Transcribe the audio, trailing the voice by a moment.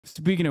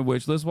Speaking of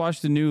which, let's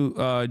watch the new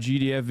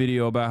GDF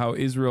video about how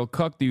Israel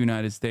cucked the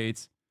United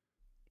States.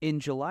 In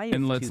July of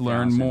And let's 2000,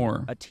 learn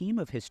more. a team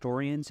of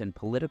historians and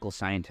political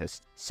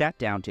scientists sat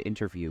down to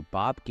interview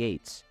Bob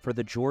Gates for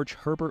the George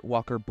Herbert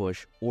Walker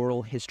Bush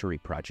Oral History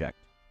Project.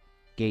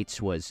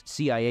 Gates was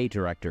CIA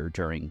director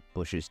during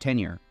Bush's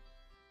tenure.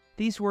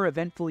 These were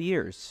eventful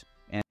years,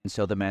 and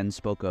so the men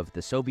spoke of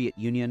the Soviet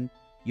Union,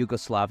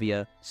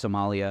 Yugoslavia,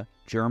 Somalia,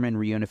 German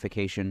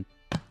reunification,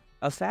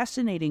 a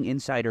fascinating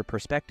insider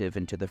perspective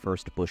into the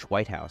first Bush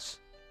White House.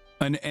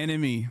 An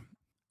enemy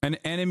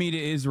to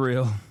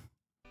Israel.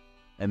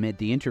 Amid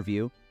the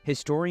interview,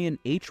 historian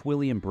H.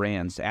 William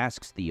Brands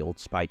asks the old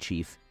spy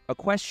chief a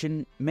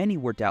question many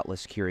were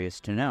doubtless curious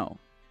to know.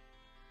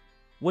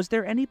 Was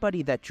there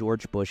anybody that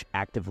George Bush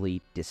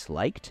actively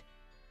disliked?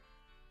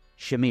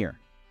 Shamir.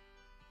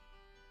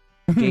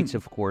 Gates,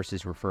 of course,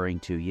 is referring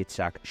to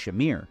Yitzhak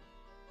Shamir,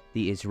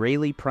 the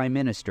Israeli prime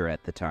minister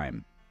at the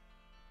time.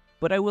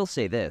 But I will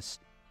say this,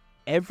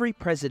 every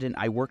president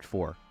I worked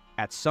for,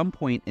 at some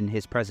point in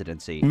his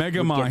presidency, would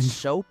get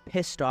so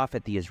pissed off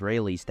at the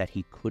Israelis that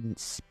he couldn't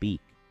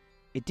speak.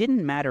 It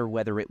didn't matter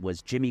whether it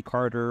was Jimmy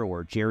Carter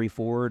or Jerry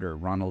Ford or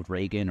Ronald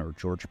Reagan or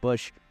George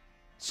Bush.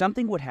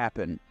 Something would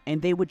happen,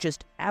 and they would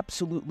just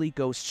absolutely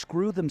go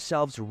screw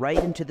themselves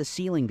right into the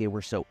ceiling. They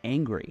were so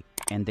angry,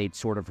 and they'd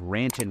sort of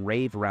rant and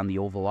rave around the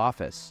Oval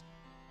Office.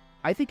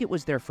 I think it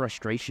was their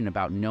frustration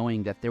about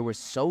knowing that there was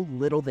so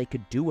little they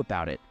could do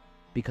about it,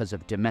 because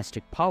of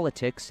domestic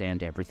politics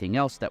and everything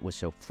else that was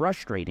so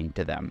frustrating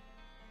to them.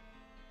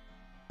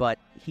 But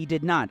he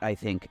did not, I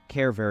think,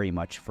 care very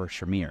much for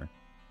Shamir.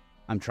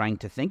 I'm trying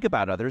to think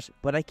about others,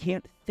 but I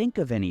can't think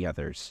of any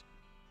others.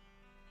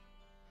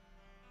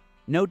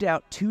 No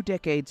doubt 2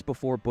 decades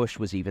before Bush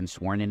was even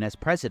sworn in as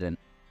president,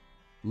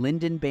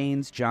 Lyndon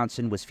Baines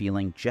Johnson was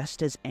feeling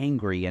just as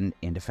angry and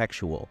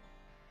ineffectual.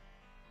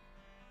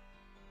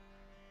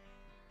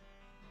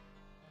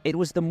 It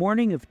was the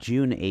morning of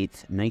June 8,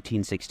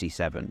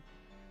 1967.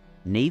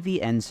 Navy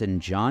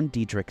Ensign John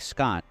Diedrich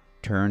Scott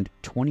turned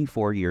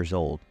 24 years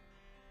old.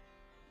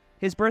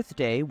 His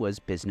birthday was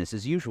business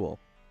as usual.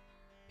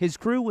 His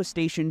crew was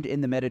stationed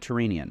in the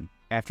Mediterranean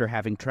after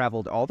having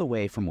traveled all the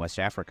way from West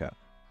Africa.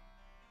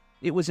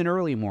 It was an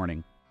early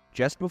morning.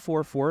 Just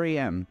before 4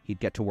 a.m.,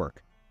 he'd get to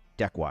work.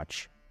 Deck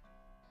watch.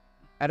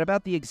 At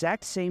about the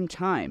exact same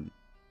time,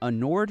 a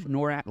Nord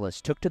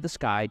Atlas took to the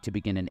sky to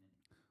begin an...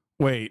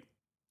 Wait.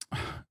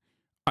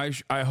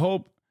 I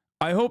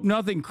hope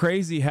nothing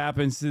crazy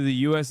happens to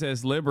the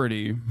USS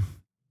Liberty,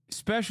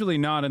 especially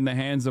not in the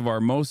hands of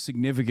our most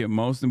significant,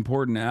 most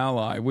important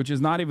ally, which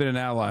is not even an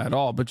ally at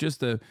all, but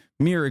just a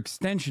mere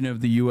extension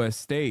of the U.S.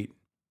 state.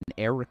 An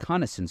air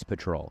reconnaissance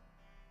patrol.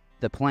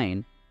 The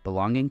plane,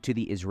 belonging to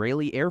the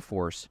Israeli Air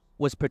Force,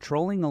 was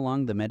patrolling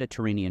along the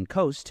Mediterranean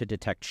coast to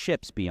detect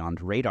ships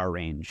beyond radar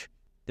range.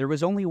 There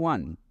was only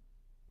one.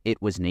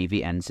 It was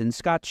Navy Ensign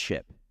Scott's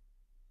ship.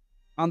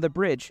 On the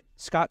bridge,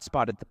 Scott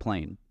spotted the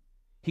plane.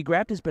 He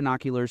grabbed his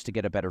binoculars to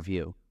get a better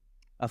view.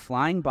 A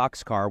flying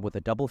boxcar with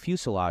a double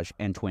fuselage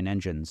and twin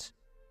engines.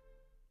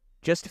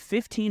 Just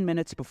 15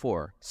 minutes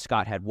before,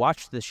 Scott had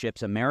watched the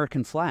ship's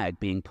American flag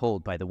being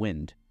pulled by the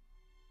wind.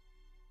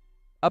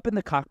 Up in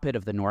the cockpit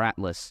of the Nord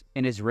Atlas,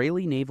 an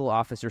Israeli naval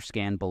officer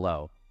scanned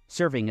below,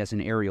 serving as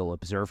an aerial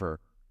observer.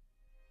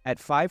 At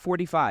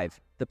 5:45,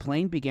 the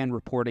plane began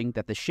reporting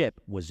that the ship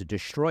was a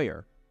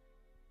destroyer.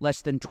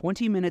 Less than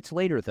 20 minutes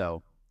later,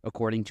 though,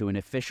 according to an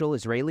official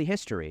Israeli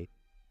history,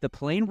 the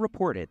plane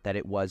reported that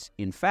it was,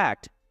 in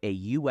fact, a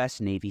U.S.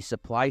 Navy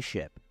supply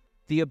ship.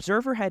 The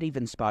observer had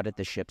even spotted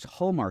the ship's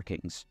hull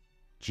markings,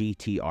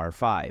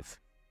 GTR-5.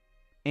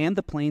 And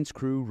the plane's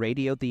crew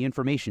radioed the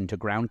information to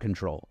ground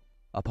control.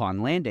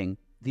 Upon landing,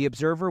 the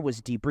observer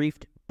was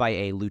debriefed by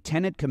a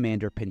Lieutenant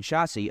Commander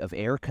Pinchasi of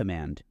Air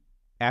Command,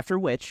 after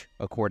which,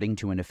 according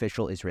to an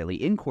official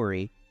Israeli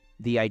inquiry,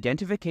 the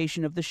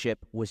identification of the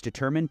ship was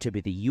determined to be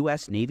the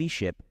U.S. Navy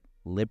ship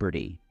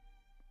Liberty.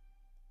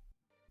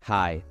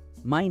 Hi,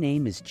 my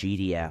name is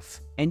GDF,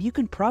 and you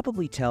can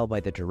probably tell by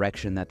the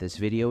direction that this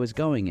video is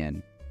going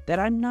in that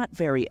I'm not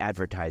very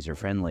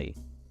advertiser-friendly.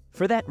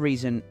 For that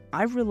reason,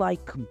 I rely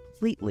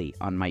completely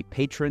on my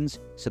patrons,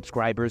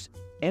 subscribers,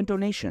 and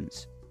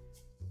donations.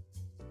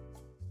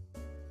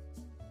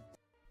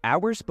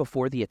 Hours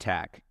before the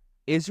attack,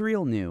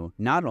 Israel knew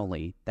not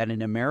only that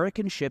an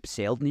American ship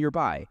sailed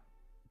nearby,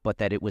 but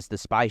that it was the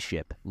spy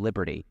ship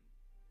Liberty.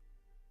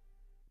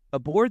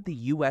 Aboard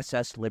the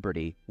USS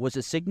Liberty was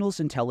a signals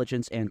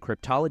intelligence and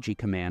cryptology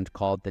command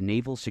called the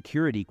Naval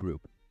Security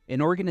Group, an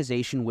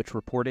organization which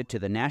reported to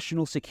the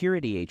National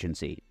Security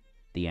Agency,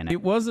 the NSA.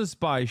 It was a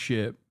spy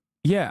ship,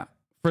 yeah,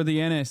 for the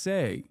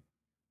NSA.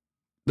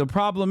 The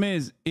problem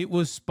is, it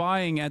was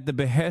spying at the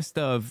behest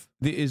of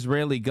the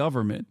Israeli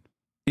government.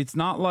 It's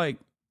not like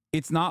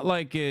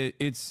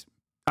it's.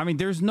 I mean,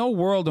 there's no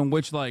world in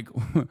which like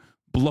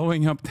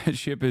blowing up that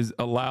ship is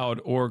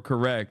allowed or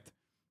correct.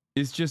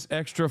 It's just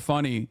extra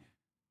funny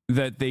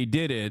that they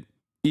did it,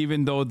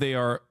 even though they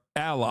are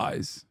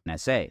allies.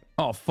 NSA.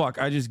 Oh, fuck.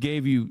 I just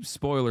gave you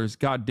spoilers.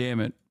 God damn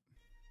it.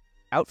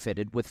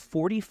 outfitted with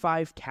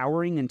 45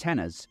 towering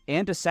antennas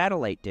and a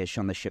satellite dish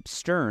on the ship's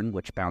stern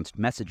which bounced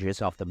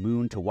messages off the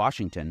moon to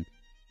Washington,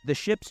 the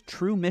ship's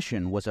true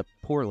mission was a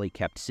poorly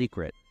kept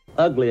secret.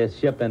 Ugliest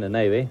ship in the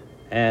Navy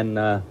and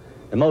the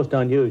most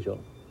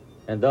unusual,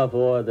 and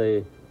therefore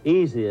the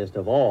easiest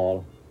of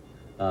all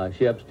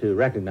ships to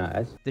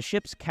recognize. The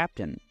ship's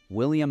captain,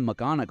 William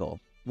McGonigal,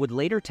 would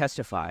later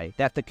testify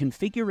that the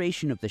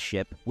configuration of the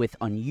ship with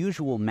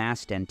unusual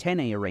mast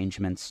antennae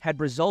arrangements had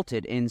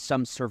resulted in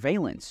some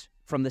surveillance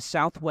from the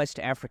Southwest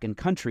African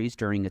countries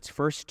during its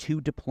first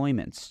 2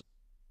 deployments.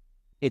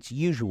 Its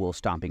usual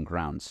stomping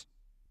grounds.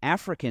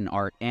 African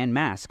art and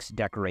masks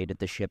decorated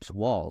the ship's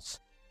walls.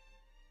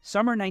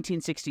 Summer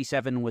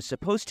 1967 was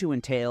supposed to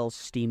entail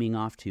steaming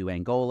off to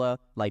Angola,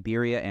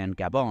 Liberia, and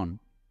Gabon.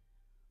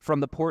 From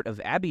the port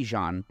of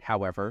Abidjan,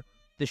 however,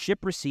 the ship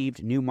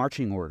received new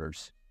marching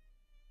orders.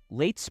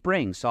 Late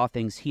spring saw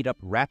things heat up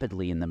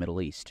rapidly in the Middle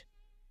East.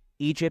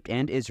 Egypt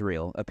and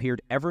Israel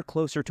appeared ever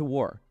closer to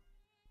war.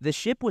 The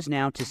ship was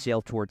now to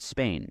sail towards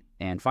Spain,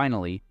 and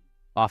finally,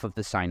 off of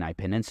the Sinai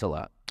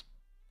Peninsula.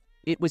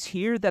 It was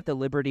here that the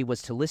Liberty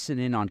was to listen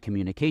in on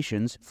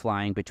communications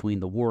flying between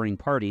the warring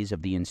parties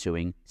of the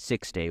ensuing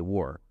 6-day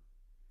war.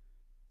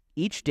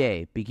 Each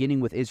day, beginning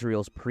with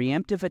Israel's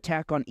preemptive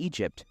attack on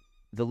Egypt,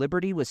 the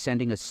Liberty was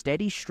sending a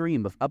steady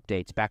stream of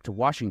updates back to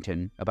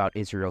Washington about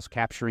Israel's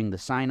capturing the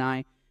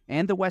Sinai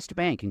and the West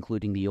Bank,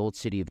 including the Old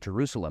City of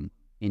Jerusalem,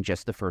 in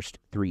just the first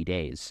 3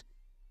 days.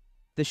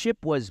 The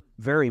ship was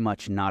very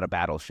much not a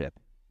battleship,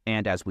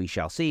 and as we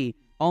shall see,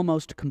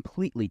 almost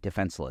completely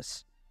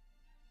defenseless.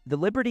 The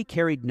Liberty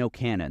carried no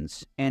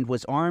cannons and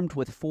was armed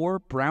with 4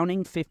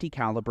 Browning 50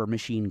 caliber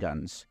machine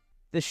guns.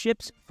 The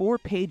ship's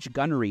 4-page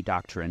gunnery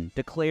doctrine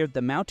declared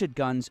the mounted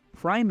gun's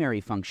primary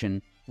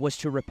function was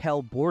to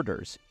repel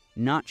boarders,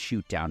 not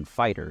shoot down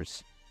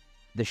fighters.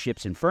 The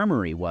ship's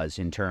infirmary was,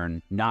 in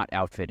turn, not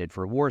outfitted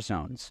for war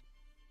zones.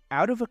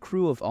 Out of a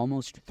crew of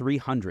almost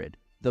 300,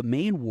 the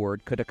main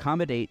ward could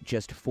accommodate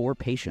just 4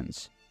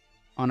 patients.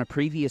 On a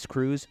previous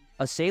cruise,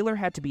 a sailor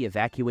had to be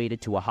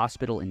evacuated to a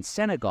hospital in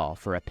Senegal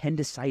for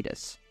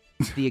appendicitis.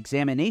 The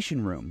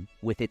examination room,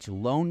 with its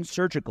lone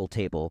surgical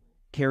table,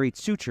 carried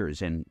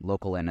sutures and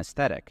local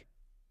anesthetic.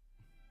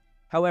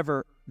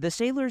 However, the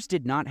sailors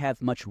did not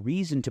have much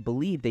reason to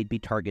believe they'd be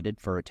targeted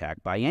for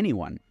attack by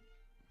anyone.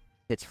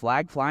 Its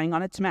flag flying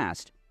on its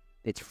mast,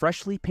 its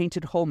freshly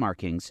painted hull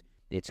markings,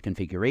 its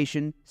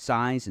configuration,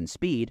 size, and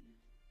speed,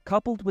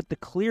 coupled with the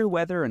clear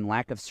weather and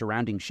lack of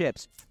surrounding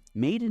ships,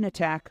 made an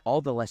attack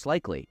all the less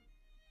likely.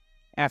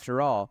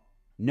 After all,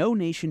 no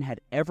nation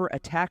had ever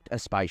attacked a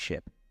spy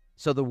ship,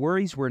 so the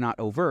worries were not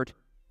overt,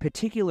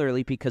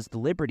 particularly because the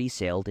Liberty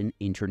sailed in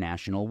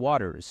international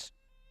waters.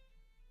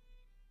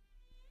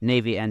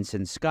 Navy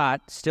Ensign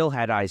Scott still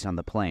had eyes on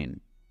the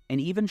plane,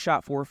 and even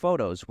shot 4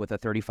 photos with a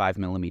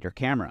 35mm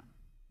camera.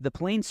 The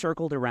plane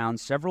circled around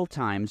several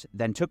times,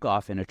 then took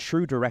off in a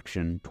true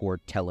direction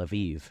toward Tel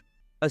Aviv.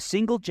 A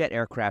single jet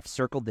aircraft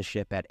circled the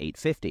ship at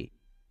 8:50.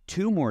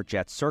 2 more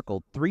jets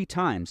circled 3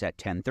 times at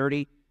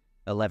 10:30.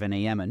 11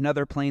 a.m.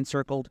 another plane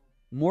circled.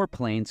 More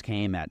planes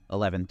came at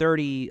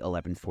 11:30,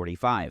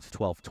 11:45,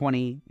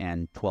 12:20,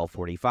 and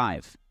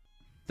 12:45.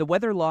 The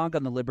weather log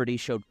on the Liberty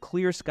showed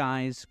clear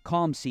skies,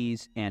 calm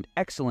seas, and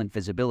excellent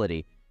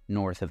visibility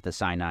north of the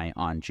Sinai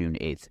on June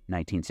 8,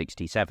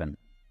 1967.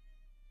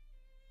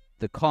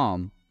 The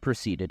calm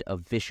preceded a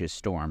vicious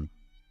storm.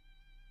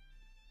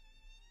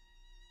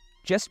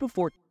 Just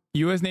before...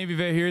 U.S. Navy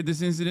vet here.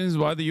 This incident is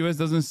why the U.S.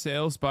 doesn't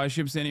sail spy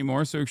ships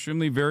anymore. So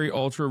extremely, very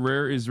ultra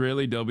rare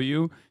Israeli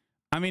W.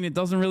 I mean, it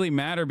doesn't really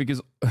matter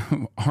because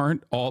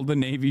aren't all the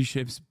Navy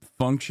ships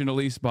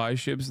functionally spy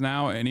ships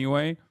now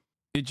anyway?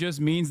 It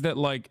just means that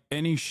like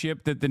any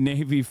ship that the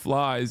Navy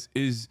flies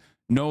is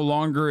no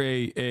longer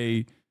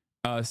a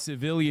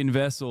civilian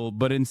vessel,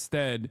 but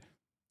instead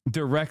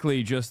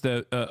directly just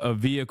a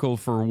vehicle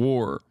for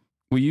war.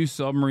 We use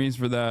submarines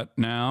for that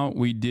now.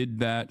 We did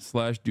that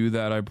 / do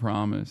that, I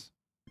promise.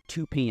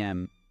 2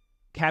 p.m.,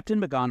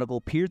 Captain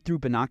McGonigal peered through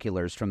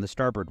binoculars from the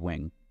starboard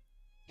wing.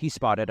 He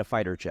spotted a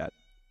fighter jet.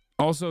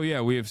 Also,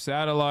 yeah, we have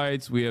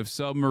satellites, we have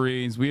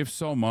submarines, we have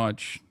so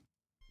much.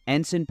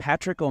 Ensign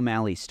Patrick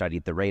O'Malley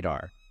studied the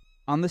radar.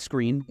 On the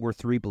screen were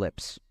 3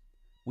 blips.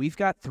 We've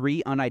got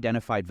 3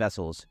 unidentified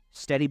vessels,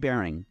 steady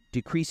bearing,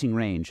 decreasing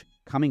range,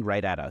 coming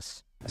right at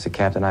us. As a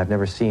captain, I've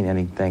never seen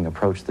anything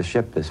approach the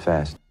ship this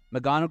fast.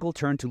 McGonigal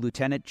turned to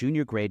Lieutenant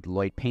Junior Grade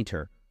Lloyd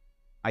Painter.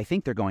 I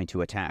think they're going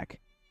to attack.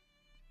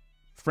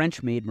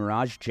 French-made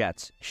Mirage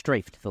jets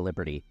strafed the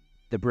Liberty.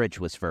 The bridge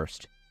was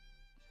first.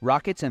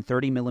 Rockets and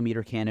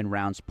 30mm cannon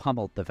rounds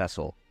pummeled the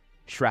vessel.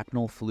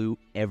 Shrapnel flew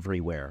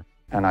everywhere.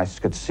 And I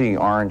could see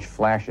orange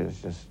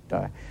flashes just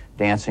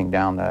dancing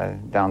down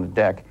the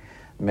deck.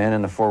 Men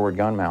in the forward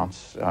gun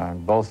mounts,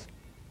 both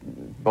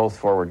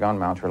forward gun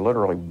mounts were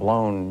literally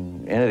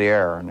blown into the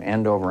air and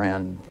end over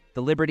end.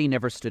 The Liberty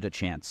never stood a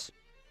chance.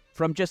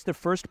 From just the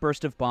first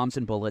burst of bombs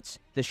and bullets,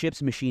 the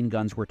ship's machine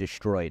guns were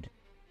destroyed.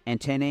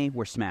 Antennae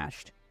were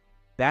smashed.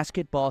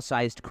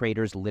 Basketball-sized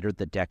craters littered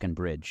the deck and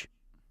bridge.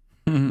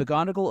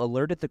 McGonagall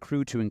alerted the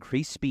crew to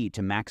increase speed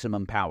to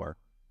maximum power,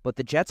 but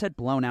the jets had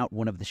blown out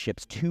one of the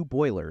ship's 2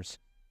 boilers.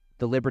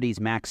 The Liberty's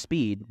max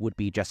speed would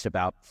be just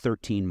about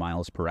 13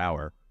 miles per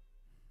hour.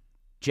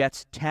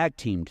 Jets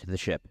tag-teamed the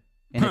ship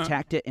and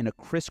attacked it in a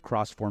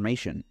crisscross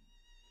formation.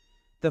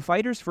 The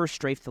fighters first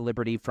strafed the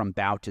Liberty from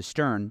bow to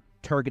stern,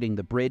 targeting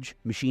the bridge,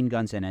 machine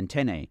guns, and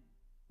antennae.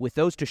 With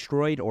those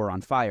destroyed or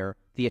on fire,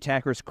 the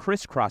attackers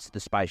crisscrossed the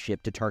spy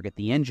ship to target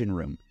the engine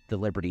room, the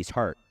Liberty's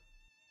heart.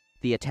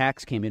 The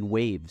attacks came in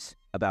waves,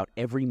 about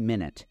every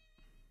minute.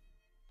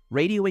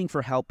 Radioing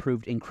for help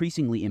proved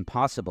increasingly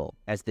impossible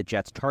as the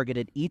jets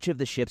targeted each of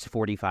the ship's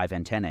 45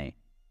 antennae.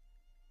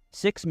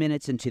 6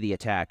 minutes into the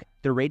attack,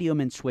 the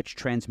radiomen switched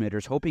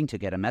transmitters hoping to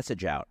get a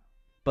message out,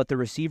 but the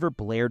receiver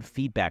blared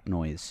feedback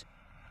noise.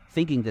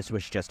 Thinking this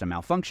was just a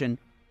malfunction,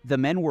 the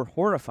men were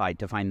horrified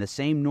to find the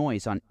same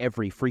noise on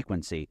every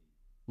frequency,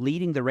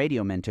 leading the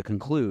radiomen to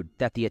conclude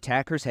that the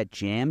attackers had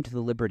jammed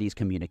the Liberty's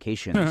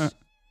communications,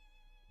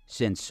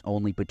 since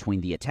only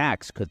between the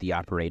attacks could the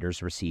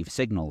operators receive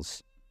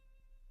signals.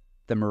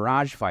 The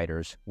Mirage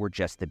fighters were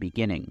just the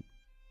beginning.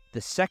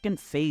 The second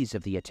phase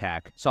of the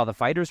attack saw the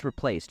fighters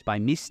replaced by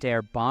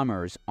Mystère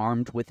bombers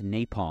armed with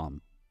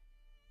napalm.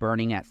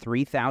 Burning at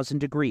 3,000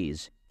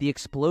 degrees, the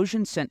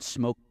explosion sent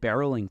smoke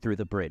barreling through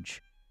the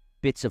bridge.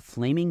 Bits of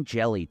flaming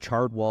jelly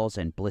charred walls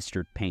and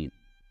blistered paint.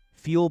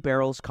 Fuel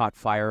barrels caught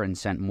fire and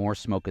sent more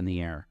smoke in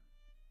the air.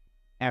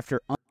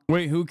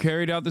 Wait, who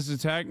carried out this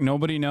attack?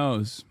 Nobody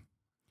knows.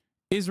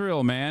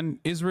 Israel, man.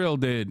 Israel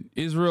did.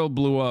 Israel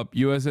blew up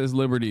USS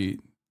Liberty.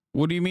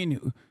 What do you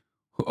mean?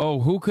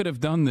 Oh, who could have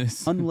done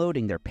this?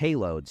 Unloading their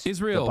payloads,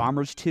 Israel. The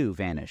bombers too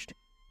vanished.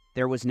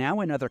 There was now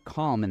another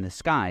calm in the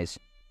skies,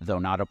 though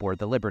not aboard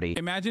the Liberty.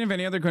 Imagine if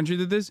any other country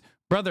did this.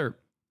 Brother,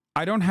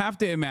 I don't have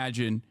to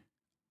imagine.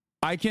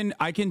 I can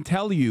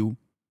tell you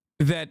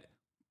that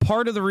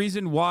part of the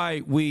reason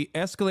why we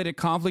escalated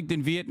conflict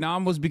in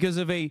Vietnam was because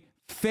of a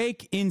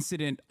fake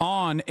incident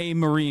on a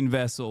Marine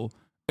vessel,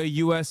 a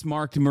U.S.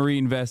 marked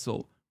Marine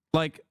vessel.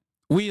 Like,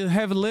 we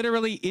have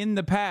literally in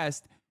the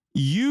past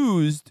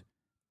used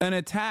an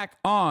attack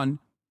on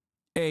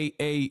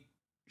a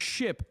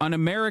ship, an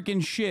American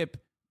ship,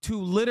 to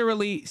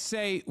literally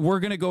say we're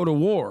going to go to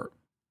war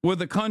with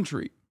a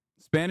country.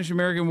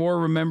 Spanish-American War,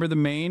 remember the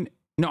Maine?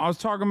 No, I was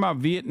talking about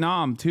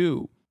Vietnam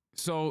too.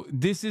 So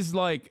this is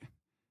like,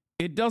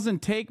 it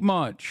doesn't take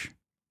much.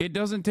 It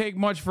doesn't take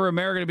much for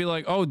America to be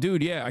like, oh,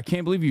 dude, yeah, I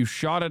can't believe you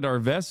shot at our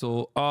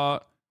vessel.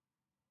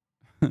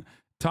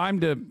 Time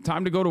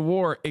to go to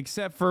war,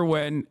 except for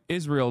when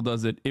Israel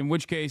does it, in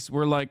which case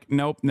we're like,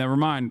 nope, never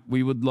mind.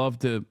 We would love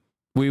to.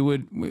 We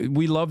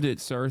loved it,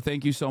 sir.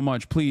 Thank you so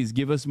much. Please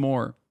give us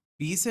more.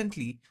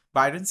 Recently,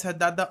 Biden said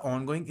that the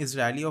ongoing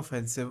Israeli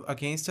offensive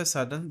against the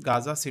southern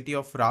Gaza city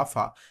of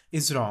Rafah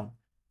is wrong,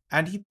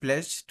 and he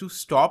pledged to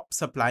stop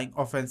supplying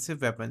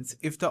offensive weapons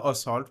if the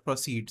assault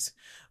proceeds.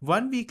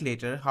 1 week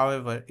later,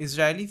 however,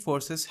 Israeli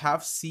forces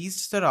have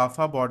seized the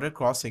Rafah border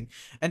crossing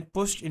and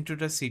pushed into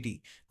the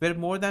city, where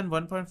more than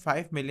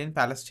 1.5 million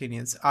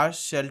Palestinians are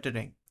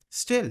sheltering.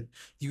 Still,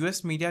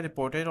 US media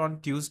reported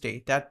on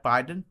Tuesday that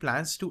Biden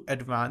plans to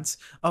advance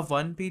a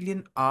 $1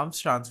 billion arms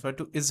transfer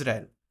to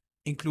Israel,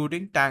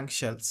 including tank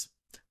shells.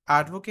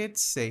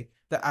 Advocates say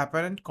the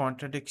apparent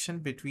contradiction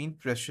between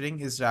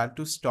pressuring Israel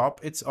to stop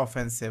its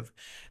offensive,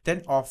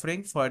 then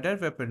offering further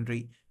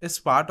weaponry, is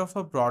part of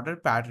a broader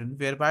pattern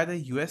whereby the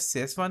US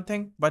says one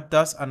thing but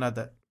does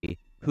another.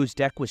 Whose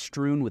deck was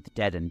strewn with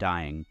dead and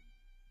dying.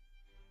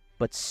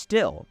 But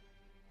still,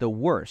 the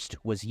worst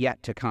was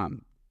yet to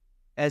come,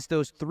 as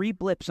those 3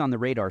 blips on the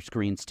radar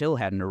screen still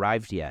hadn't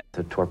arrived yet.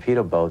 The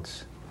torpedo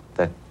boats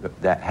that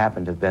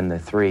happened to have been the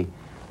 3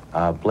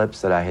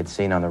 blips that I had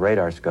seen on the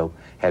radar scope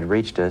had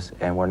reached us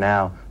and were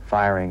now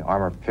firing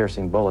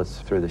armor-piercing bullets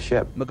through the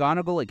ship.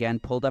 McGonagall again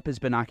pulled up his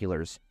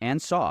binoculars and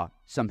saw,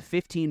 some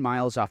 15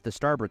 miles off the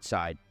starboard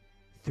side,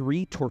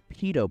 3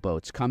 torpedo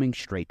boats coming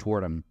straight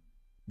toward him.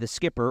 The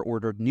skipper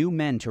ordered new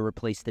men to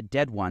replace the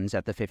dead ones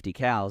at the 50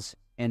 cals,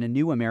 and a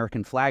new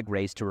American flag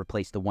raised to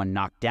replace the one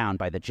knocked down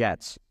by the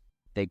jets.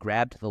 They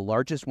grabbed the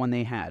largest one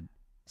they had,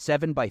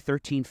 7 by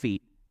 13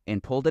 feet,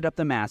 and pulled it up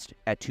the mast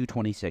at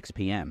 2:26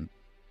 p.m.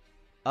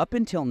 Up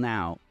until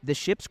now, the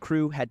ship's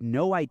crew had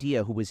no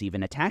idea who was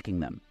even attacking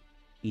them.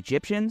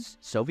 Egyptians?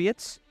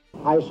 Soviets?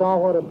 I saw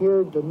what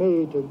appeared to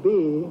me to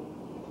be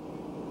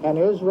an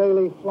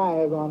Israeli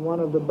flag on one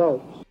of the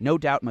boats. No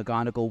doubt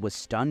McGonagall was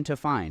stunned to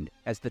find,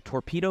 as the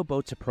torpedo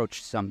boats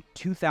approached some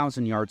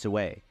 2,000 yards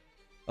away,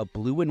 a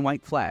blue and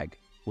white flag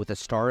with a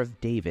Star of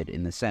David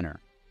in the center.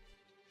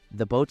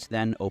 The boats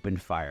then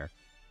opened fire.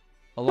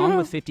 Along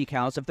with 50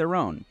 cals of their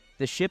own,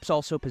 the ships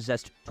also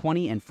possessed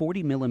 20 and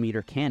 40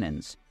 millimeter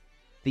cannons.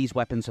 These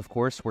weapons, of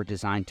course, were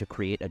designed to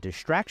create a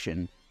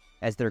distraction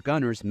as their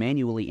gunners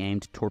manually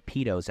aimed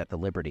torpedoes at the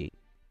Liberty.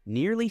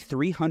 Nearly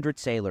 300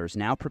 sailors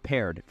now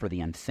prepared for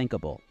the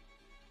unthinkable.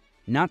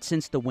 Not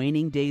since the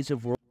waning days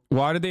of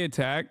Why did they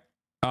attack?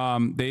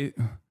 They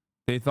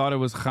thought it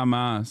was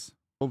Hamas.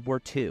 World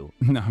War II,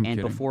 No, I'm and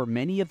kidding. before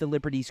many of the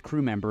Liberty's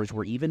crew members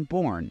were even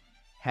born,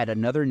 had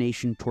another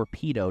nation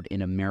torpedoed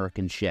an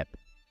American ship.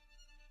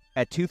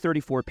 At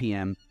 2:34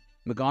 p.m.,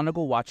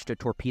 McGonigal watched a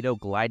torpedo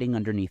gliding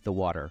underneath the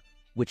water,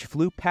 which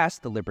flew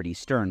past the Liberty's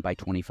stern by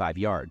 25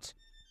 yards,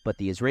 but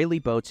the Israeli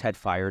boats had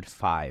fired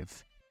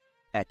 5.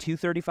 At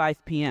 2:35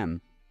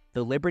 p.m.,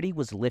 the Liberty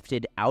was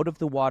lifted out of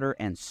the water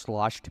and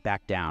sloshed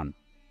back down.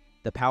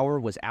 The power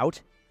was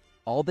out,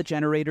 all the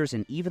generators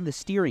and even the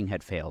steering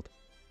had failed.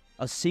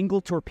 A single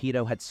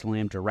torpedo had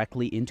slammed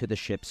directly into the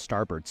ship's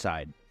starboard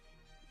side,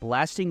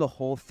 blasting a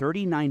hole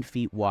 39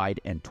 feet wide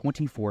and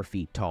 24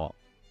 feet tall.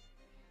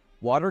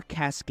 Water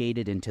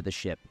cascaded into the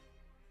ship.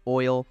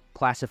 Oil,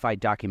 classified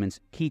documents,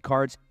 key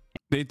cards.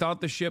 They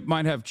thought the ship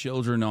might have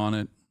children on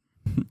it,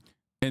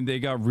 and they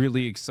got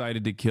really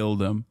excited to kill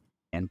them.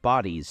 And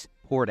bodies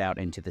poured out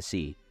into the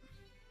sea.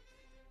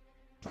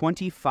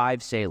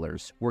 25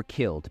 sailors were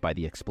killed by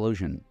the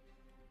explosion.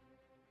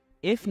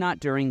 If not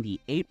during the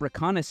 8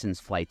 reconnaissance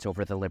flights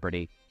over the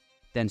Liberty,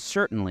 then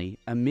certainly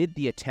amid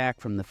the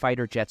attack from the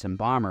fighter jets and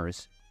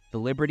bombers, the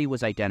Liberty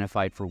was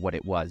identified for what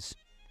it was,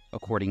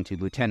 according to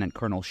Lieutenant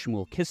Colonel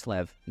Shmuel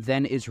Kislev,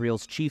 then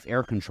Israel's chief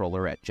air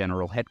controller at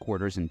General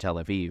Headquarters in Tel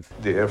Aviv.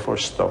 The Air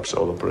Force stops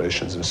all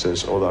operations and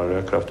says, all our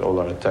aircraft, all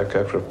our attack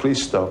aircraft,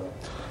 please stop.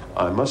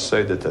 I must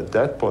say that at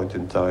that point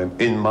in time,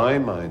 in my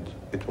mind,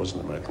 it was an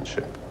American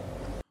ship.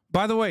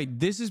 By the way,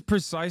 this is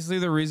precisely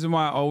the reason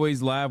why I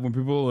always laugh when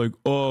people are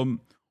like,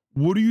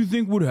 what do you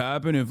think would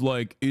happen if,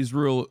 like,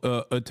 Israel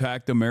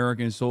attacked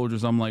American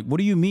soldiers? I'm like, what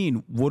do you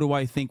mean? What do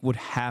I think would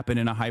happen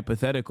in a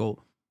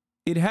hypothetical?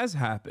 It has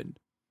happened.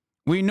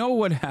 We know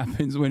what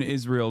happens when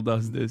Israel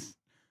does this,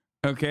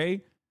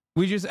 okay?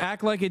 We just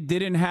act like it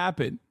didn't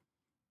happen.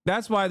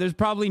 That's why there's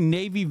probably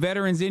Navy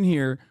veterans in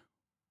here,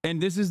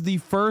 and this is the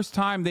first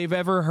time they've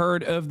ever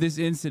heard of this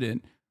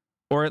incident,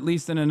 or at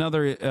least in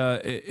another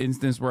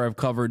instance where I've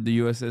covered the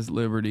USS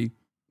Liberty.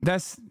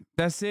 That's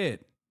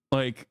it.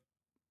 Like,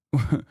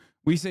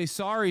 we say,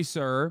 sorry,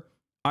 sir.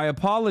 I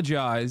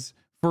apologize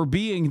for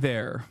being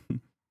there.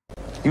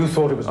 You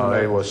thought it was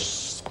American? I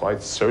was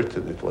quite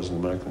certain it was an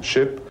American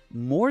ship.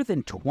 More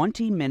than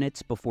 20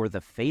 minutes before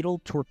the fatal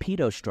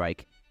torpedo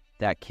strike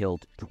that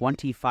killed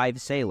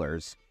 25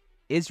 sailors,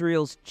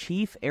 Israel's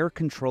chief air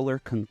controller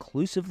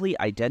conclusively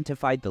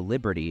identified the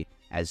Liberty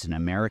as an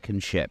American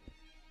ship.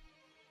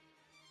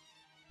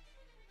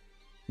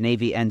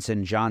 Navy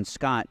Ensign John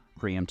Scott,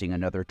 preempting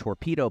another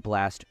torpedo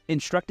blast,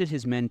 instructed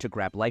his men to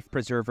grab life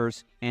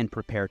preservers and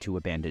prepare to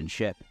abandon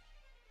ship.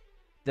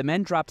 The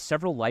men dropped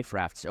several life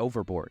rafts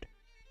overboard,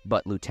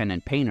 but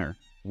Lieutenant Painter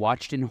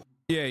watched in...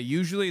 Yeah,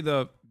 usually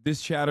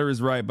this chatter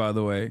is right, by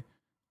the way.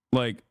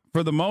 Like,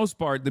 for the most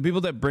part, the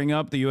people that bring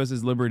up the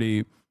USS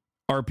Liberty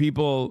are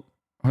people...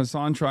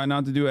 Hasan, try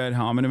not to do ad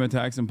hominem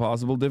attacks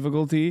impossible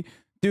difficulty.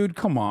 Dude,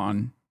 come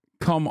on.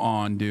 Come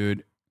on,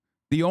 dude.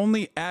 The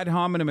only ad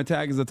hominem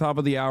attack is the top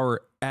of the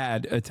hour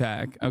ad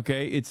attack,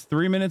 okay? It's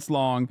 3 minutes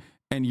long,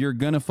 and you're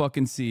gonna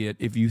fucking see it.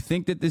 If you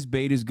think that this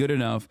bait is good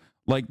enough,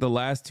 like the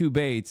last 2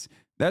 baits,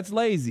 that's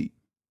lazy,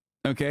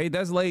 okay?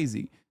 That's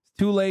lazy. It's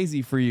too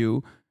lazy for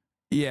you.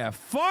 Yeah,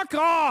 fuck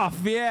off.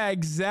 Yeah,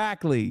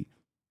 exactly.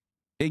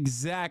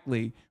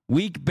 Exactly.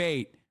 Weak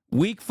bait.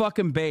 Weak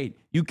fucking bait.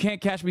 You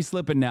can't catch me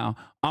slipping now.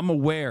 I'm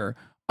aware.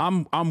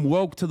 I'm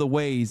woke to the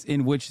ways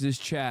in which this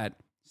chat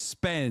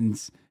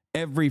spends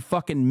every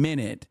fucking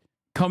minute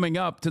coming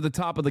up to the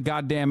top of the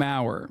goddamn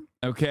hour.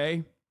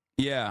 Okay?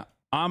 Yeah.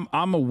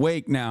 I'm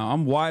awake now.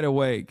 I'm wide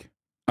awake.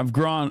 I've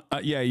grown.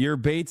 Yeah, your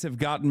baits have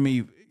gotten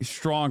me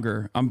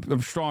stronger.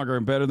 I'm stronger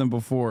and better than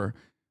before.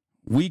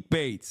 Weak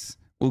baits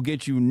will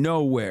get you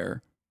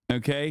nowhere.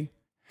 Okay?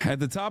 At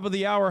the top of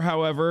the hour,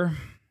 however,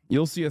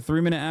 you'll see a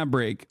 3-minute ad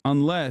break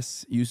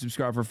unless you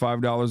subscribe for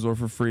 $5 or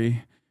for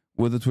free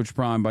with a Twitch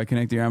Prime. By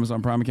connecting your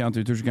Amazon Prime account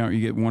to your Twitch account,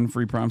 you get 1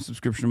 free Prime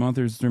subscription a month.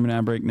 There's a 3-minute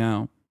ad break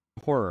now.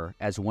 Horror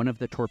as one of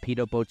the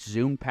torpedo boats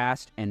zoomed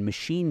past and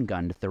machine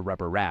gunned the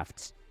rubber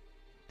rafts.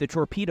 The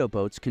torpedo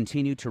boats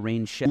continued to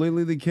rain shells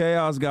Lily the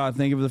Chaos God,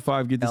 thank you for the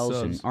 5 get the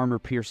subs. And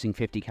armor-piercing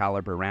 50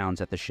 caliber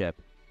rounds at the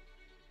ship.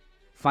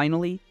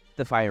 Finally,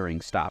 the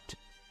firing stopped.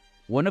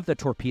 One of the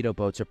torpedo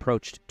boats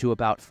approached to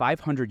about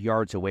 500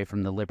 yards away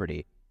from the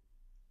Liberty.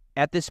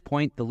 At this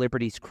point, the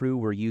Liberty's crew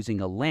were using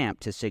a lamp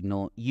to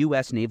signal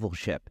U.S. naval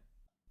ship.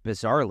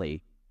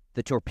 Bizarrely,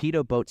 the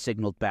torpedo boat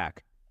signaled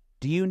back,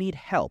 "Do you need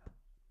help?"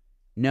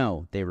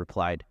 "No," they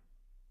replied.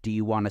 "Do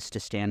you want us to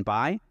stand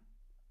by?"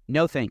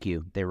 "No, thank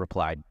you," they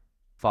replied,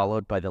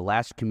 followed by the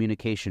last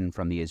communication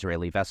from the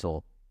Israeli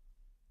vessel.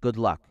 "Good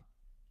luck."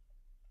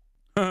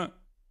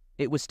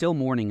 It was still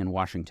morning in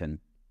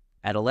Washington.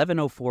 At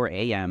 11:04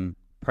 a.m.,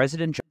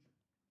 President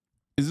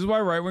Is this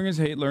why right-wingers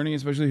hate learning,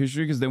 especially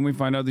history? Because then we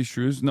find out these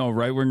truths? No,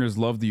 right-wingers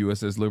love the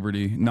USS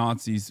Liberty.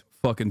 Nazis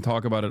fucking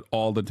talk about it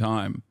all the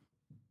time.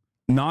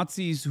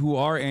 Nazis who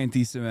are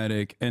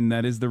anti-Semitic, and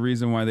that is the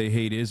reason why they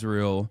hate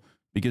Israel,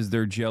 because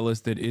they're jealous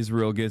that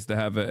Israel gets to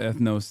have an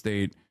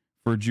ethno-state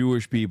for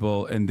Jewish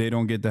people, and they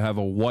don't get to have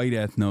a white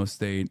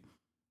ethno-state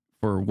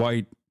for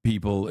white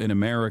people in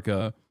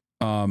America,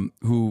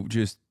 who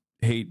just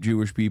hate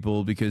Jewish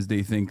people because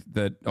they think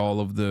that all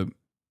of the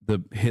the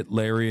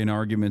Hitlerian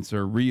arguments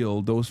are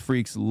real. Those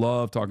freaks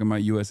love talking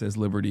about USS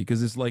Liberty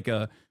because it's like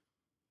it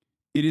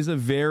is a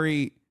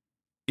very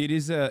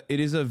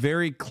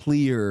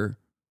clear,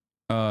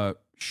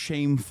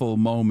 shameful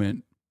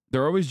moment.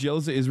 They're always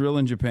jealous of Israel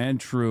and Japan.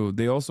 True.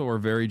 They also are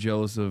very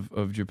jealous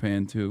of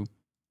Japan too.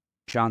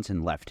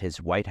 Johnson left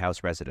his White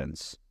House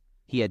residence.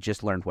 He had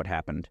just learned what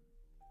happened.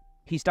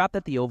 He stopped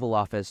at the Oval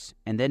Office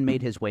and then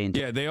made his way into...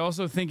 Yeah, they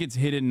also think it's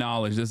hidden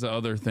knowledge. That's the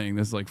other thing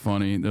that's like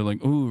funny. They're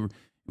like, ooh,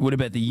 what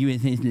about the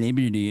USS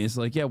Liberty? It's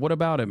like, yeah, what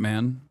about it,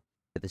 man?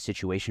 The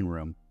Situation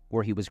Room,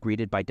 where he was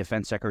greeted by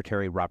Defense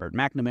Secretary Robert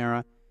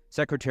McNamara,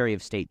 Secretary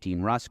of State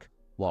Dean Rusk,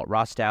 Walt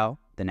Rostow,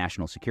 the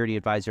National Security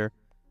Advisor.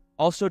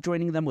 Also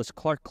joining them was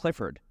Clark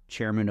Clifford,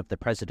 chairman of the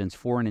President's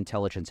Foreign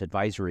Intelligence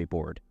Advisory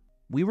Board.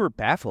 "We were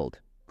baffled,"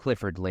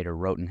 Clifford later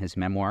wrote in his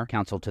memoir,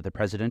 Counsel to the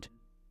President.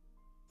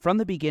 "From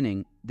the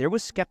beginning, there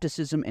was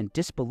skepticism and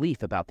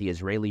disbelief about the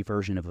Israeli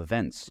version of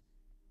events.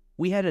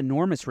 We had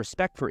enormous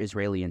respect for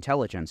Israeli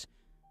intelligence,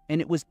 and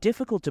it was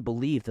difficult to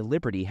believe the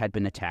Liberty had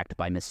been attacked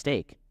by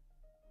mistake.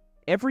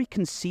 Every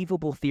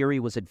conceivable theory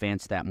was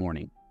advanced that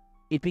morning.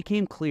 It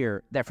became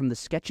clear that from the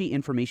sketchy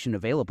information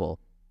available,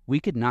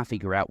 we could not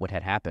figure out what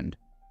had happened."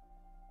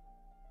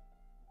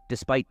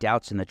 Despite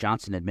doubts in the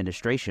Johnson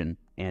administration,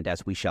 and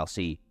as we shall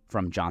see,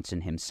 from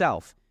Johnson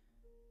himself,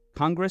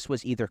 Congress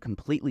was either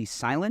completely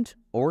silent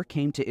or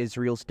came to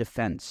Israel's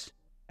defense.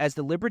 As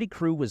the Liberty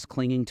crew was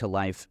clinging to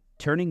life,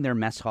 turning their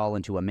mess hall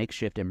into a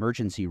makeshift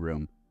emergency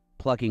room,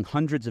 plugging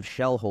hundreds of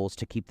shell holes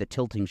to keep the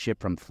tilting ship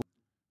from floating.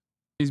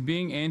 Is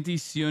being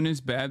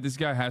anti-Zionist bad? This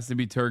guy has to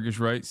be Turkish,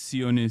 right?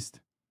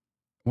 Zionist.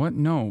 What?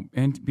 No.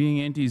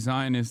 Being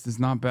anti-Zionist is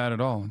not bad at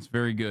all. It's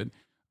very good.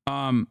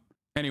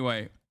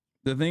 Anyway,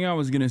 the thing I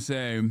was going to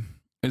say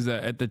is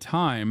that at the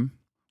time,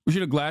 we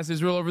should have glassed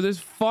Israel over this?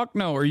 Fuck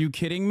no. Are you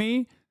kidding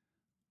me?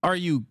 Are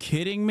you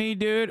kidding me,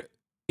 dude?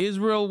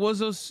 Israel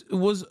was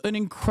an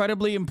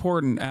incredibly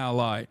important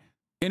ally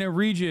in a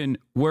region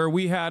where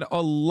we had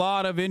a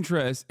lot of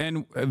interest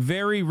and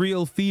very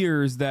real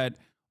fears that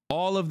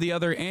all of the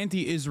other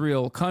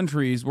anti-Israel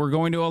countries were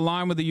going to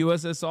align with the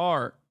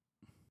USSR.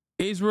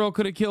 Israel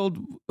could have killed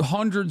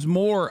hundreds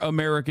more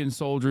American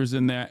soldiers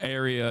in that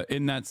area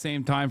in that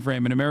same time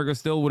frame, and America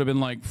still would have been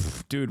like,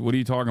 dude, what are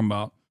you talking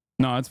about?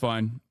 No, it's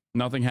fine.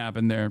 Nothing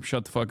happened there.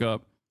 Shut the fuck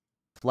up.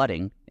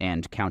 Flooding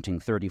and counting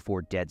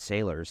 34 dead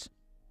sailors,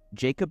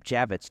 Jacob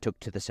Javits took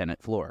to the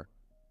Senate floor.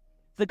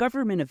 "The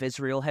government of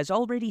Israel has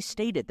already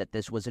stated that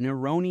this was an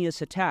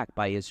erroneous attack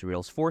by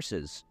Israel's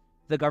forces.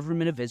 The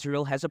government of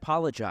Israel has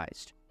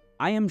apologized.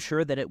 I am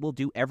sure that it will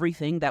do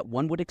everything that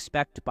one would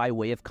expect by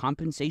way of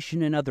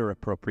compensation and other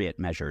appropriate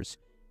measures,"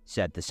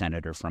 said the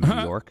senator from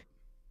New York.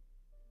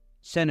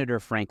 Senator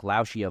Frank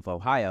Laushi of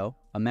Ohio,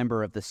 a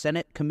member of the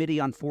Senate Committee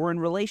on Foreign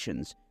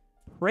Relations,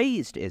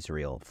 praised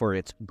Israel for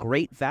its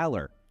great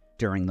valor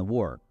during the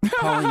war,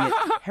 calling it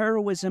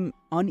heroism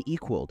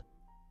unequaled.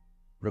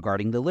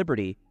 Regarding the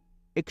Liberty,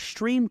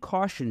 extreme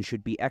caution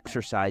should be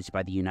exercised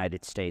by the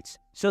United States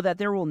so that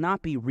there will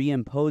not be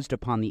reimposed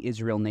upon the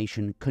Israel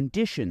nation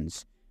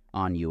conditions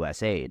on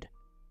U.S. aid.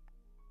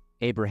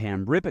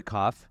 Abraham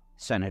Ribicoff,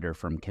 senator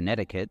from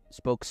Connecticut,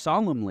 spoke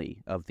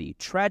solemnly of the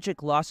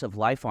tragic loss of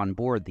life on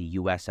board the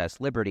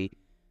USS Liberty,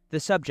 the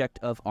subject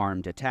of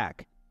armed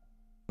attack,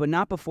 but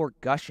not before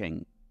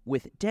gushing,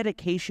 "With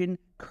dedication,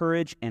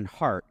 courage, and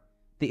heart,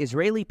 the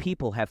Israeli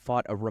people have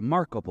fought a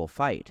remarkable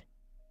fight."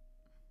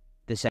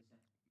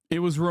 It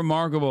was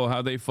remarkable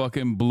how they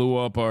fucking blew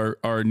up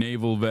our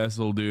naval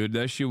vessel, dude.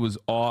 That shit was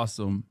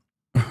awesome.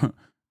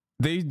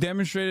 They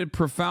demonstrated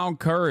profound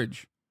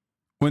courage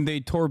when they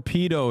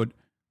torpedoed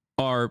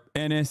our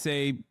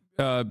NSA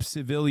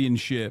civilian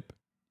ship.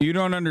 You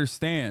don't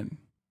understand.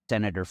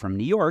 Senator from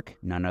New York,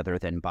 none other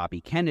than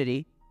Bobby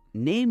Kennedy,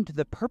 named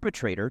the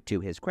perpetrator, to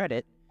his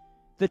credit,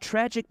 "The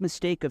tragic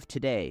mistake of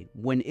today,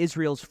 when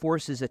Israel's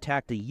forces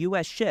attacked a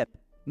U.S. ship,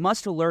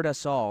 must alert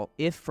us all,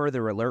 if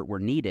further alert were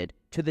needed,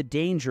 to the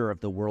danger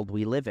of the world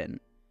we live in,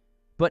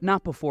 but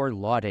not before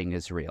lauding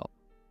Israel.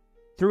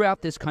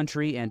 Throughout this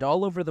country and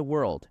all over the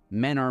world,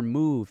 men are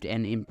moved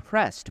and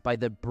impressed by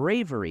the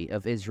bravery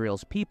of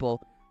Israel's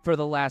people for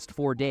the last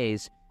 4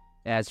 days,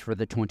 as for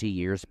the 20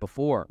 years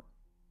before."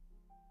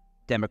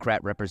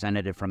 Democrat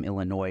representative from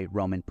Illinois,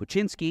 Roman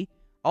Puchinski,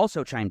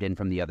 also chimed in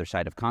from the other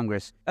side of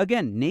Congress,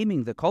 again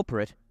naming the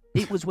culprit.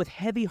 "It was with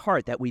heavy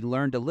heart that we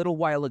learned a little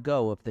while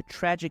ago of the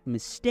tragic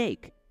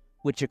mistake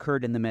which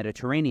occurred in the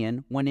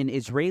Mediterranean when an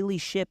Israeli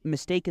ship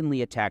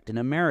mistakenly attacked an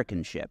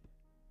American ship,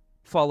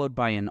 followed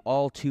by an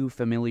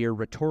all-too-familiar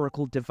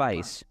rhetorical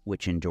device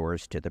which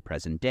endures to the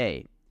present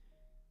day.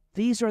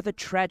 These are the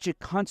tragic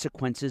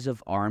consequences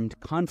of armed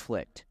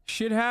conflict."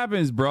 Shit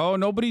happens, bro.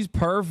 Nobody's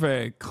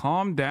perfect.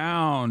 Calm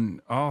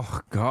down.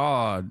 Oh,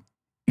 God.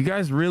 You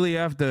guys really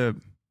have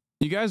to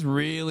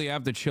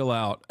chill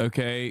out,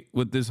 okay?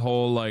 With this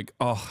whole, like,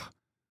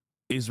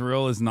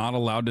 Israel is not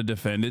allowed to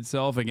defend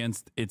itself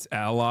against its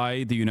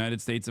ally, the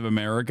United States of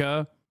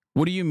America.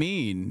 What do you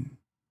mean?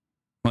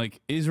 Like,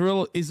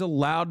 Israel is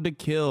allowed to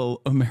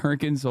kill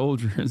American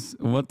soldiers.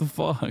 What the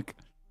fuck?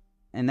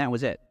 And that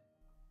was it.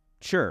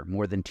 Sure,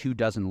 more than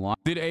 24 law.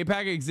 Did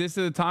AIPAC exist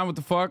at the time? What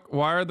the fuck?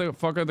 Why are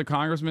the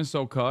congressmen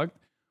so cucked?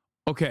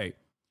 Okay,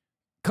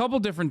 couple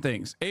different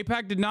things.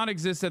 AIPAC did not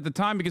exist at the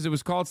time because it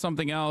was called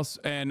something else,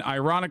 and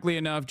ironically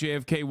enough,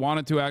 JFK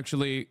wanted to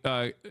actually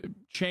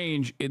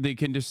change the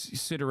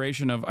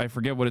consideration of, I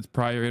forget what its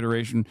prior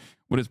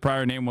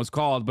name was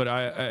called, but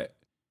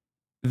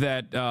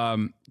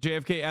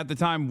JFK at the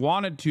time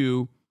wanted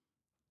to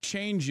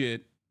change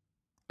its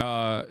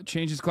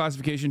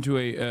classification to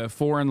a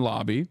foreign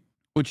lobby,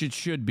 which it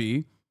should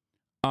be.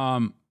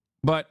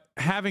 But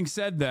having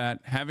said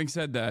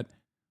that,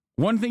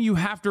 one thing you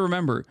have to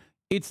remember,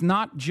 it's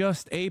not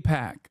just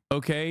AIPAC,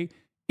 okay?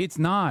 It's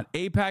not.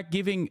 AIPAC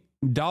giving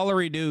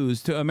dollary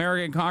dues to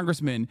American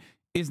congressmen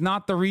is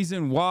not the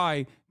reason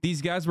why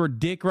these guys were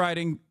dick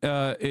riding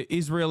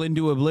Israel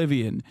into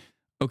oblivion,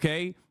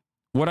 okay?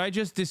 What I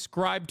just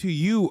described to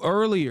you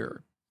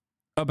earlier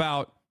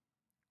about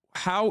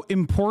how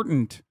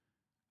important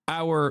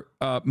our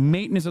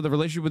maintenance of the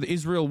relationship with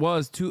Israel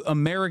was to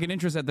American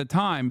interests at the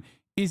time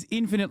is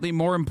infinitely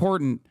more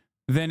important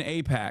than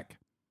AIPAC,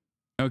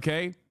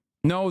 okay?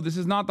 No, this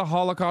is not the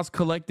Holocaust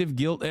collective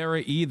guilt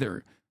era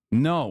either.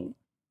 No.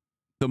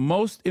 The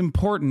most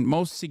important,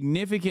 most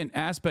significant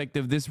aspect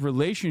of this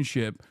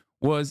relationship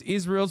was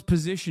Israel's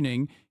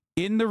positioning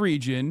in the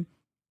region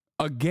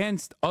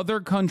against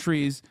other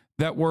countries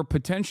that were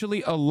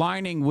potentially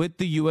aligning with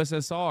the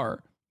USSR.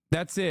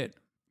 That's it.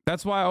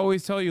 That's why I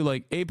always tell you,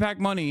 like, AIPAC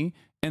money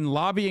and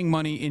lobbying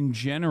money in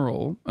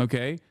general,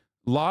 okay?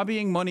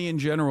 Lobbying money in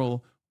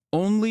general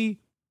only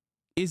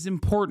is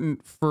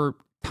important for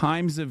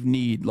times of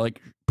need,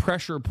 like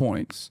pressure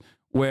points,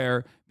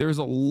 where there's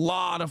a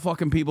lot of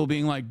fucking people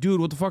being like, dude,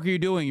 what the fuck are you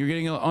doing? You're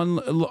getting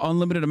an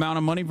unlimited amount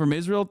of money from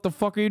Israel? What the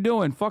fuck are you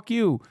doing? Fuck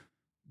you.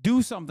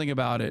 Do something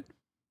about it.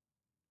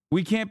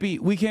 We can't be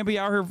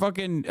out here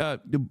fucking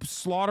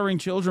slaughtering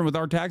children with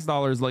our tax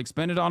dollars. Like,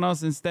 spend it on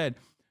us instead.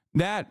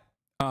 That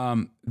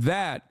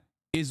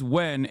is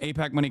when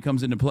AIPAC money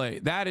comes into play.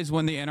 That is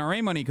when the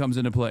NRA money comes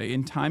into play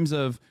in times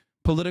of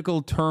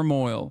political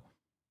turmoil,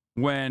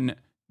 when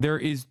there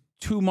is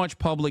too much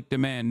public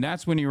demand.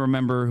 That's when you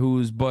remember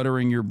who's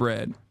buttering your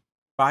bread.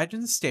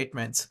 Biden's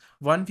statements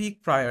 1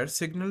 week prior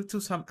signaled to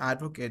some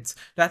advocates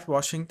that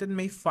Washington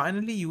may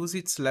finally use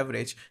its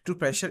leverage to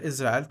pressure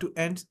Israel to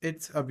end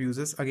its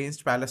abuses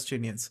against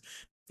Palestinians.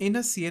 In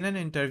a CNN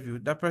interview,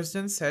 the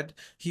president said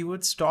he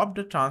would stop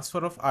the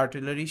transfer of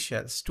artillery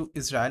shells to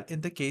Israel in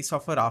the case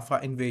of a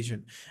Rafah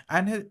invasion,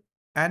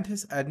 and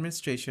his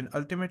administration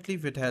ultimately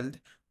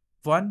withheld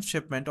one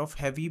shipment of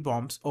heavy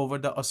bombs over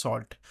the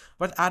assault.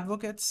 But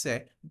advocates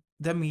say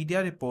the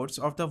media reports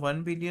of the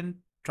 $1 billion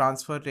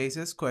transfer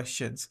raises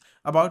questions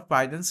about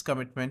Biden's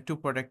commitment to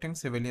protecting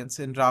civilians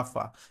in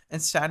Rafah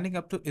and standing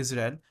up to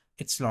Israel,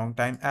 its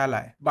longtime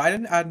ally.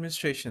 Biden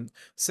administration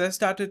says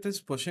that it is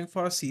pushing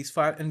for a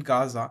ceasefire in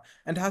Gaza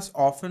and has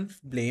often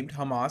blamed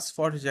Hamas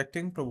for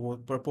rejecting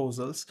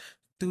proposals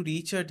to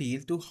reach a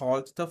deal to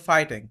halt the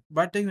fighting.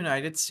 But the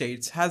United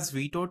States has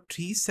vetoed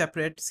 3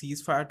 separate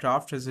ceasefire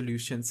draft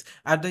resolutions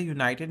at the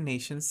United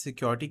Nations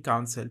Security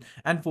Council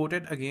and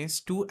voted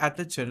against 2 at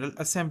the General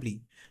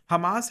Assembly.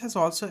 Hamas has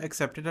also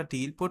accepted a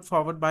deal put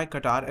forward by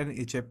Qatar and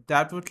Egypt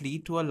that would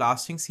lead to a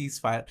lasting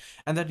ceasefire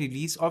and the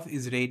release of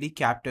Israeli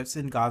captives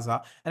in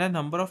Gaza and a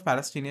number of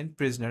Palestinian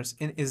prisoners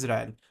in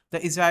Israel.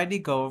 The Israeli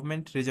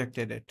government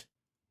rejected it.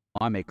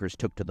 Lawmakers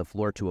took to the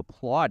floor to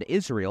applaud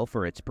Israel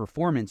for its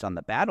performance on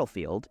the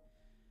battlefield,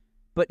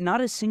 but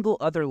not a single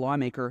other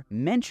lawmaker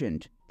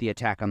mentioned the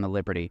attack on the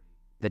Liberty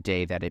the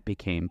day that it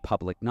became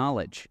public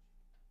knowledge.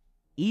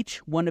 Each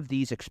one of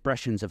these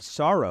expressions of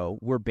sorrow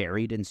were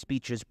buried in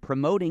speeches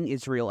promoting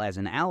Israel as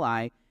an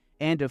ally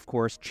and, of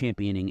course,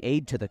 championing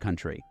aid to the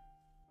country.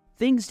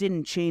 Things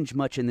didn't change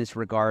much in this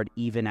regard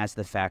even as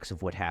the facts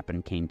of what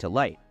happened came to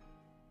light.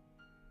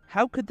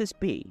 How could this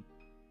be?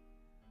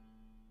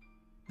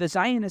 The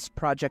Zionist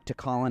project to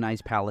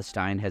colonize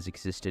Palestine has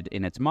existed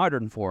in its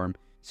modern form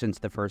since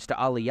the first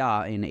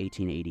Aliyah in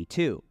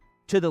 1882,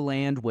 to the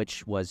land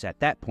which was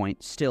at that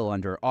point still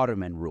under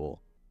Ottoman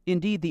rule.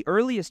 Indeed, the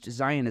earliest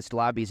Zionist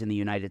lobbies in the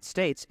United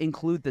States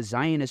include the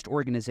Zionist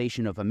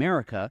Organization of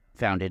America,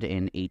 founded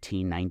in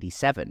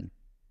 1897.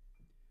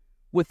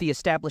 With the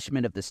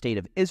establishment of the State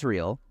of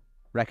Israel,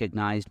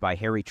 recognized by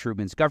Harry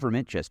Truman's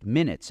government just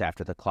minutes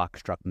after the clock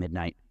struck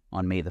midnight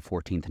on May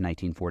 14,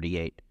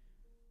 1948,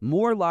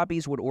 more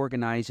lobbies would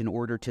organize in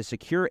order to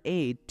secure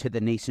aid to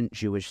the nascent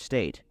Jewish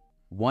state.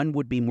 One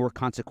would be more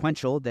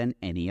consequential than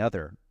any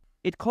other.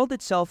 It called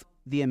itself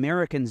the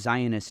American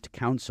Zionist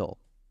Council.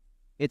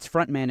 Its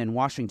frontman in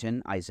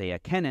Washington, Isaiah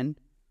Kennan,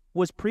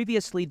 was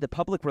previously the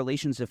public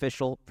relations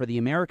official for the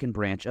American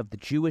branch of the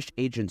Jewish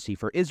Agency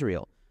for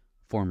Israel,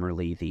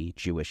 formerly the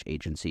Jewish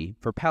Agency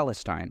for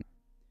Palestine.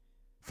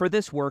 For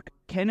this work,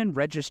 Kennan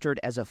registered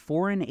as a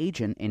foreign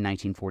agent in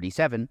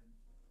 1947,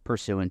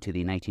 pursuant to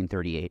the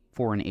 1938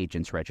 Foreign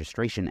Agents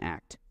Registration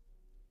Act.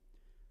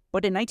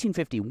 But in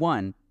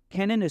 1951,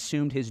 Kennan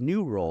assumed his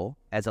new role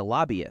as a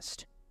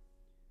lobbyist.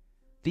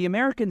 The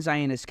American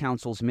Zionist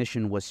Council's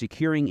mission was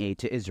securing aid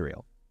to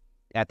Israel.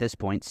 at this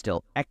point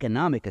still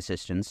economic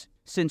assistance,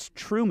 since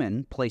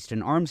Truman placed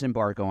an arms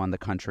embargo on the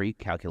country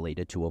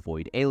calculated to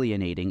avoid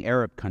alienating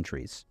Arab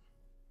countries.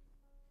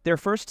 Their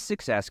first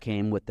success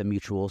came with the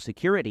Mutual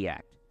Security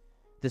Act,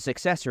 the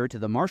successor to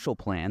the Marshall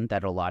Plan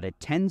that allotted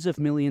tens of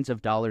millions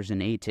of dollars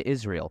in aid to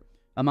Israel,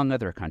 among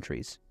other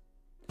countries.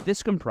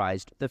 This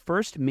comprised the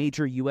first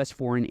major U.S.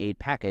 foreign aid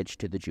package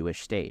to the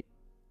Jewish state.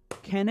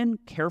 Kennan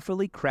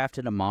carefully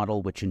crafted a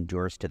model which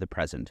endures to the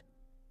present,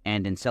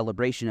 and in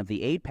celebration of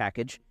the aid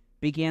package,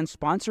 began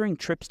sponsoring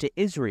trips to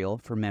Israel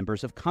for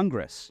members of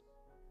Congress.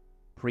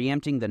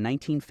 Preempting the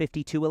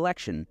 1952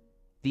 election,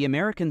 the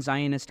American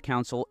Zionist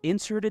Council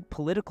inserted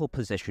political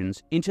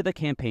positions into the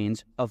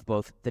campaigns of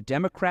both the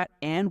Democrat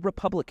and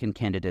Republican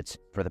candidates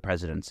for the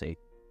presidency.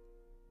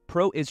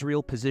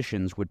 Pro-Israel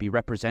positions would be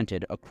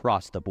represented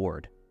across the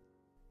board.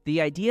 The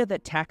idea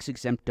that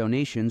tax-exempt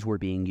donations were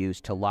being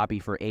used to lobby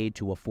for aid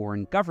to a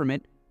foreign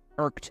government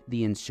irked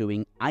the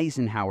ensuing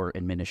Eisenhower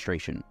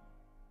administration,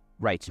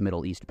 writes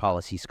Middle East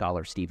policy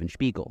scholar Stephen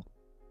Spiegel.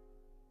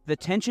 The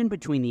tension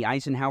between the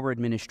Eisenhower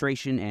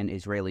administration and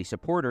Israeli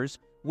supporters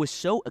was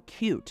so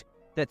acute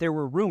that there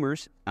were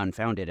rumors,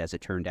 unfounded as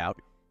it turned out,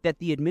 that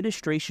the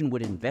administration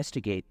would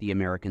investigate the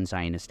American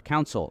Zionist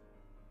Council.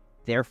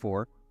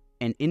 Therefore,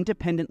 an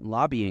independent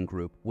lobbying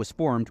group was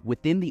formed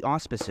within the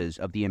auspices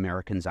of the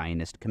American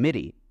Zionist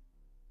Committee.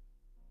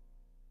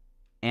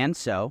 And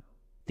so,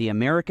 the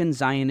American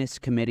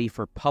Zionist Committee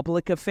for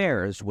Public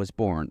Affairs was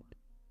born.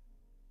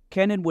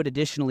 Kennan would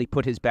additionally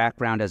put his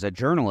background as a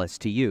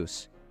journalist to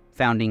use,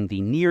 founding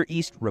the Near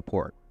East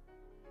Report.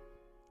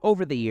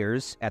 Over the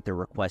years, at the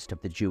request of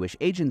the Jewish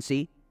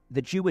Agency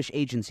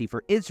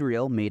for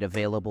Israel made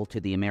available to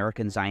the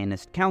American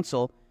Zionist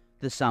Council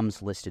the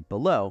sums listed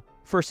below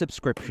for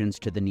subscriptions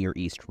to the Near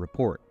East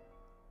Report.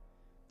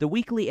 The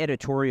weekly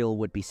editorial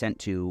would be sent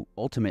to,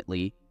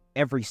 ultimately,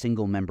 every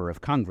single member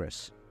of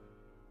Congress.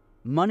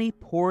 Money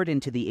poured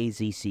into the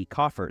AZC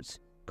coffers,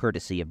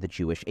 courtesy of the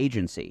Jewish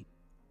Agency.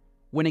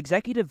 When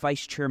Executive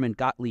Vice Chairman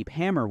Gottlieb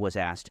Hammer was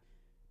asked,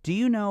 "Do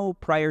you know,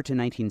 prior to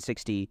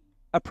 1960,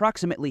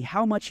 approximately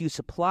how much you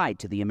supplied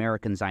to the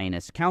American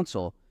Zionist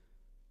Council?"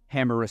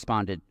 Hammer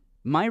responded,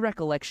 "My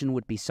recollection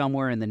would be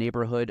somewhere in the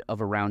neighborhood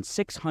of around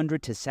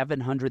 600 to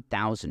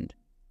 700,000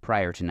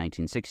 prior to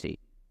 1960.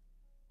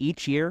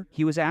 Each year,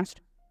 he was asked?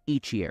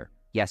 Each year,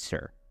 yes,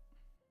 sir.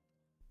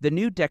 The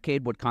new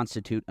decade would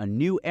constitute a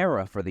new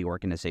era for the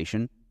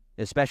organization,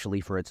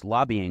 especially for its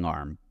lobbying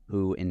arm,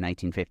 who, in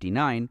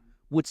 1959,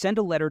 would send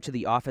a letter to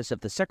the office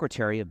of the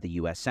Secretary of the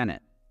U.S.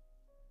 Senate.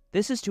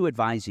 This is to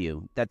advise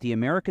you that the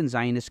American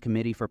Zionist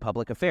Committee for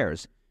Public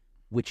Affairs,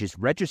 which is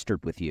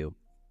registered with you,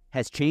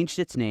 has changed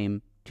its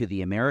name to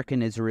the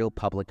American Israel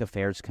Public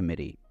Affairs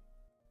Committee."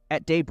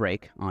 At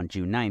daybreak, on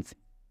June 9th,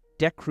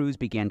 deck crews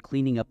began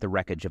cleaning up the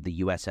wreckage of the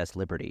USS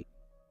Liberty,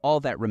 all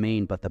that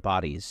remained but the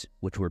bodies,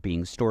 which were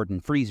being stored in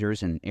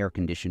freezers and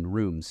air-conditioned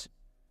rooms.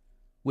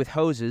 With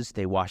hoses,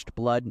 they washed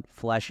blood,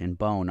 flesh, and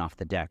bone off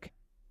the deck.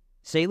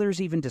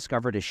 Sailors even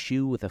discovered a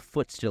shoe with a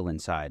foot still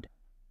inside.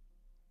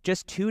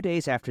 Just 2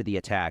 days after the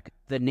attack,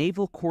 the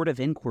Naval Court of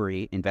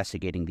Inquiry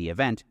investigating the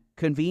event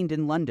convened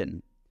in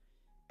London.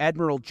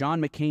 Admiral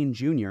John McCain,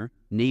 Jr.,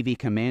 Navy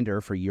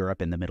Commander for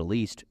Europe and the Middle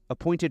East,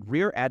 appointed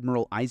Rear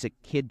Admiral Isaac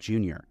Kidd,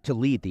 Jr. to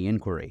lead the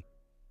inquiry.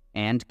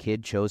 And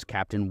Kidd chose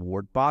Captain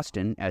Ward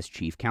Boston as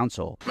Chief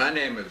Counsel. My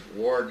name is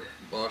Ward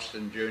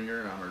Boston,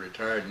 Jr. I'm a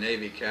retired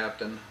Navy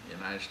captain,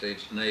 United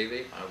States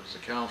Navy. I was the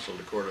counsel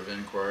to the Court of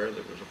Inquiry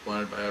that was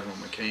appointed by Admiral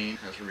McCain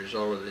as a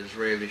result of the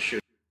Israeli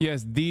shooting.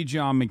 Yes, the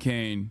John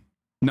McCain.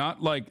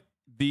 Not like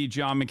the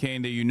John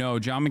McCain that you know.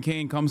 John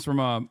McCain comes from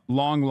a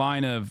long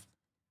line of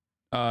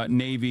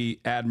Navy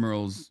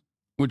admirals,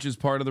 which is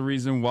part of the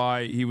reason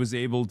why he was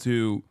able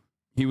to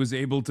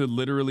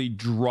literally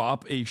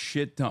drop a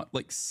shit ton,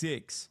 like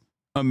six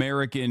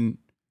American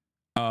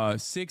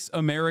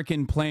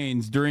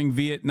planes during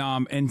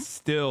Vietnam and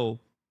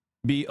still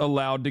be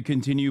allowed to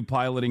continue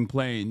piloting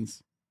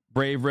planes.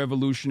 Brave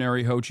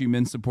revolutionary Ho Chi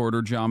Minh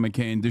supporter John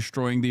McCain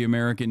destroying the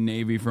American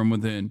Navy from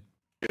within.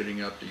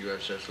 Shooting up the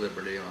USS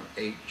Liberty on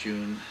 8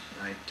 June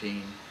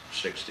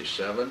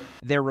 1967.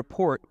 Their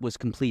report was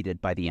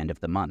completed by the end of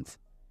the month.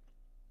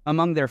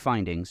 Among their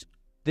findings,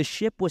 the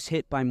ship was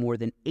hit by more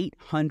than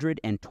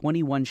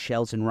 821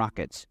 shells and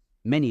rockets,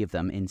 many of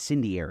them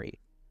incendiary.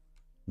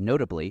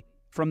 Notably,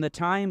 from the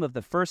time of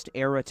the first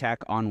air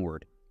attack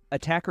onward,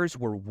 attackers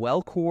were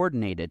well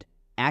coordinated,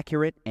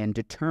 accurate, and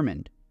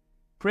determined.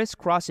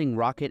 Criss-crossing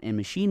rocket and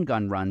machine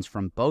gun runs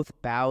from both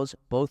bows,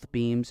 both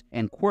beams,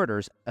 and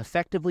quarters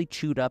effectively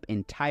chewed up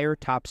entire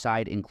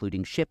topside,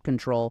 including ship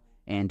control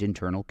and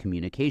internal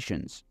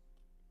communications.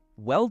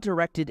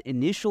 Well-directed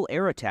initial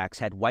air attacks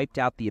had wiped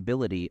out the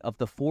ability of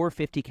the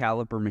 450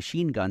 caliber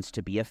machine guns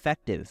to be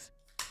effective.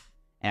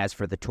 As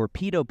for the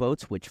torpedo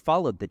boats which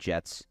followed the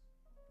jets,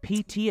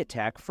 PT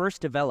attack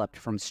first developed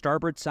from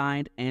starboard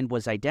side and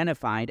was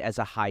identified as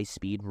a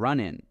high-speed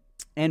run-in.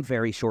 And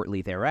very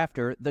shortly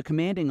thereafter, the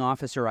commanding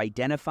officer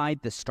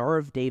identified the Star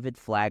of David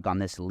flag on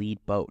this lead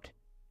boat.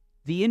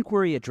 The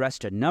inquiry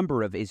addressed a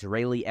number of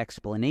Israeli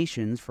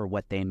explanations for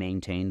what they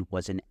maintained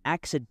was an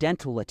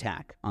accidental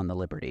attack on the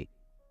Liberty.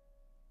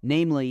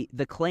 Namely,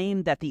 the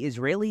claim that the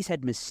Israelis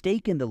had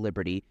mistaken the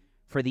Liberty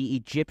for the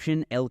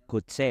Egyptian El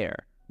Quds,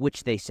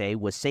 which they say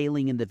was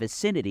sailing in the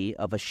vicinity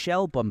of a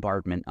shell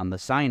bombardment on the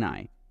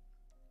Sinai.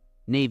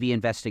 Navy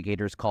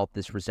investigators called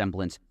this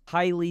resemblance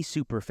highly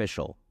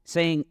superficial,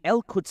 saying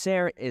El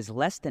Quds is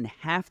less than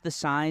half the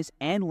size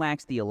and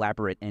lacks the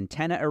elaborate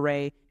antenna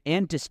array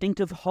and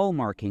distinctive hull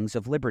markings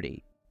of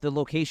Liberty. The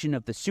location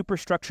of the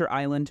superstructure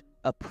island,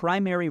 a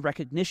primary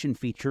recognition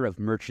feature of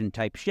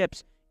merchant-type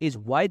ships, is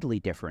widely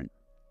different.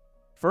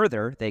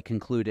 Further, they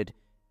concluded,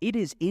 it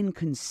is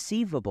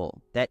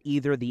inconceivable that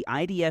either the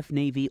IDF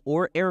Navy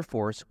or Air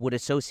Force would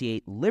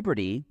associate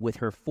Liberty with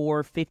her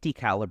 4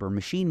 50-caliber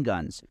machine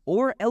guns,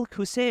 or El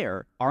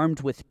Quds,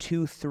 armed with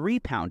 2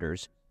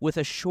 3-pounders, with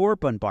a shore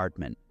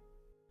bombardment.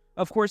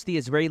 Of course, the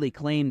Israeli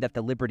claim that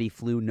the Liberty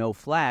flew no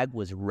flag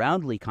was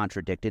roundly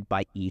contradicted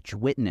by each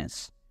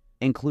witness,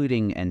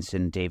 including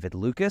Ensign David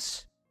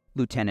Lucas,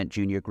 Lieutenant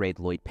Junior Grade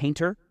Lloyd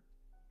Painter,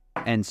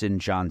 Ensign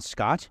John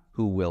Scott,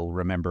 who we'll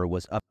remember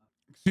was up.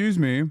 Excuse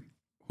me,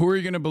 who are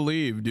you going to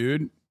believe,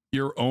 dude?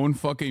 Your own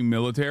fucking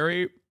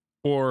military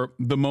or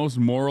the most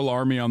moral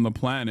army on the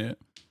planet?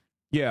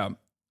 Yeah,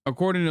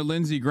 according to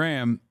Lindsey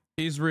Graham,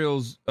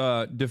 Israel's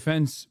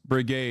defense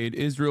brigade,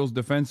 Israel's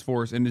defense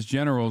force, and its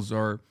generals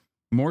are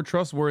more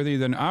trustworthy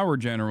than our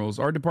generals.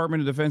 Our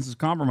Department of Defense is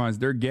compromised.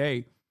 They're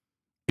gay.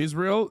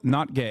 Israel,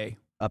 not gay.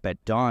 Up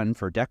at dawn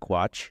for deck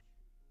watch,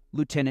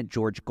 Lieutenant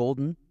George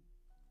Golden,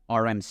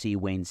 RMC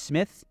Wayne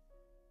Smith,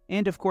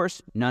 and of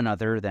course, none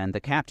other than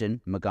the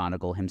captain,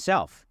 McGonigal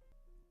himself.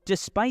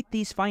 Despite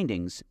these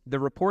findings, the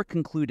report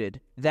concluded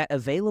that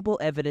available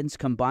evidence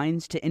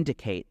combines to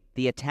indicate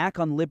the attack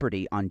on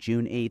Liberty on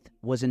June 8th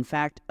was in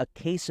fact a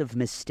case of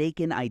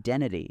mistaken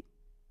identity.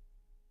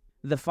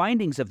 The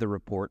findings of the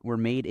report were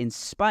made in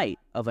spite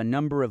of a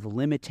number of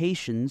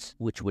limitations,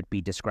 which would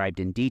be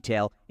described in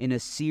detail in a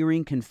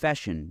searing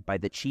confession by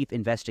the chief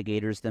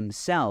investigators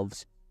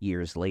themselves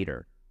years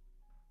later.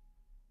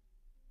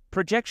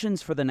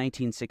 Projections for the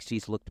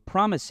 1960s looked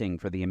promising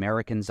for the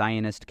American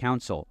Zionist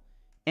Council,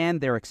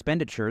 and their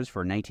expenditures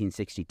for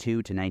 1962 to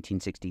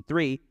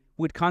 1963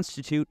 would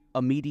constitute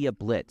a media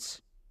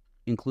blitz,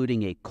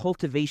 including a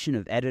cultivation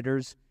of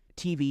editors,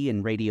 TV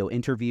and radio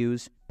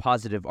interviews,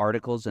 positive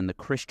articles in the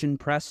Christian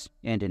press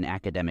and in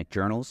academic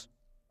journals,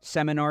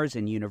 seminars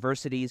in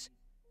universities,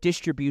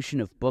 distribution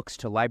of books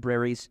to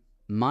libraries,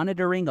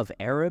 monitoring of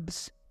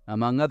Arabs,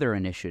 among other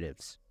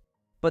initiatives.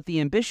 But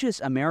the ambitious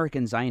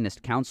American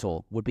Zionist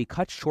Council would be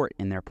cut short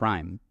in their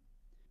prime.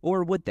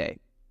 Or would they?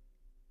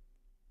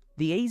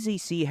 The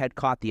AZC had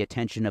caught the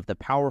attention of the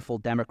powerful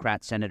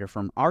Democrat senator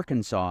from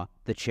Arkansas,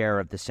 the chair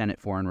of the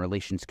Senate Foreign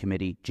Relations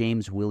Committee,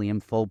 James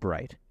William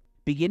Fulbright.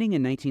 Beginning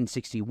in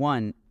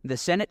 1961, the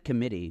Senate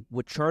committee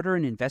would charter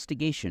an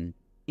investigation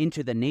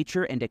into the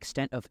nature and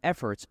extent of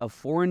efforts of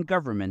foreign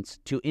governments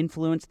to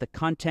influence the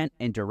content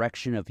and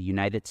direction of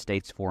United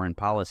States foreign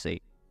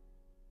policy.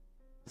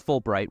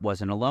 Fulbright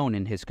wasn't alone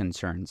in his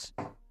concerns.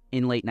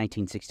 In late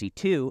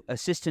 1962,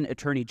 Assistant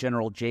Attorney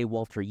General J.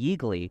 Walter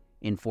Yeagley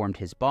informed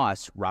his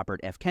boss,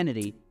 Robert F.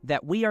 Kennedy,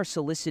 that we are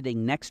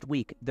soliciting next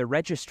week the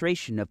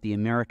registration of the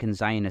American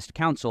Zionist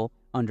Council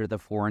under the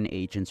Foreign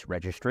Agents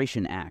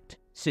Registration Act,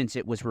 since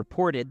it was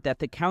reported that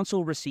the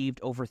council received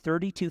over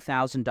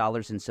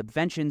 $32,000 in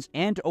subventions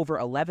and over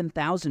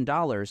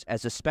 $11,000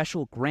 as a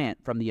special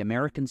grant from the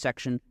American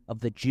section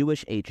of the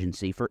Jewish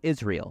Agency for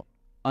Israel.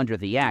 Under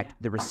the Act,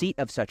 the receipt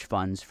of such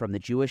funds from the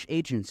Jewish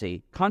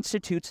Agency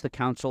constitutes the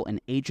council an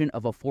agent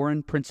of a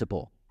foreign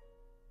principal.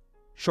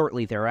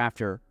 Shortly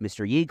thereafter,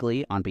 Mr.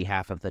 Yeagley, on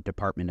behalf of the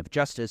Department of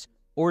Justice,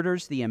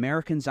 orders the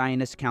American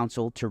Zionist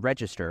Council to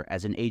register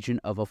as an agent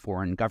of a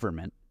foreign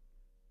government.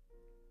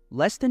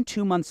 Less than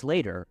 2 months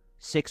later,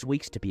 6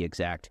 weeks to be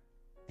exact,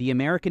 the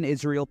American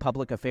Israel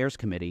Public Affairs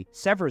Committee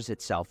severs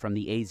itself from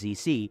the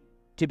AZC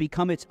to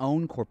become its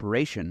own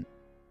corporation.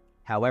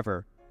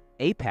 However,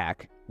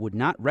 AIPAC would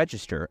not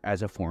register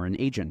as a foreign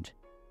agent,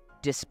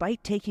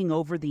 despite taking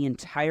over the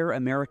entire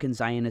American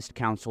Zionist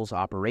Council's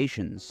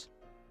operations.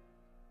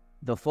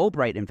 The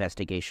Fulbright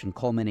investigation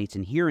culminates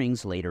in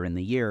hearings later in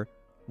the year,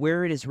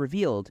 where it is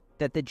revealed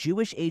that the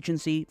Jewish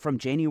Agency from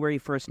January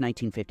 1,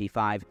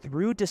 1955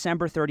 through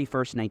December 31,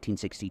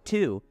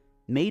 1962,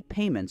 made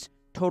payments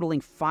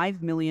totaling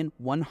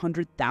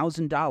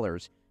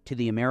 $5,100,000 to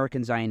the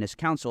American Zionist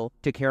Council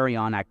to carry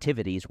on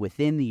activities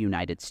within the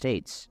United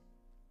States.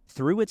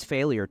 Through its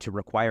failure to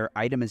require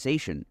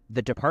itemization,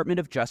 the Department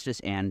of Justice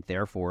and,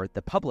 therefore,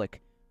 the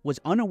public was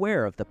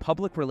unaware of the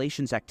public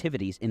relations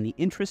activities in the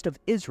interest of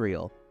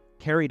Israel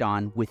carried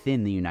on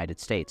within the United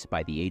States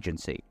by the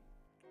agency.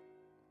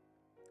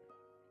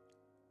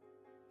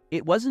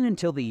 It wasn't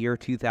until the year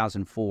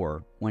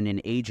 2004 when an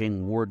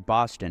aging Ward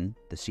Boston,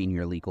 the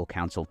senior legal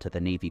counsel to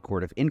the Navy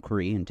Court of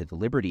Inquiry into the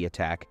Liberty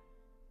attack,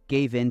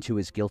 gave in to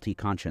his guilty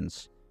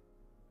conscience.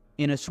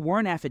 In a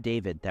sworn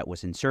affidavit that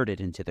was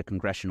inserted into the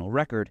congressional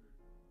record,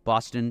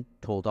 Boston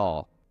told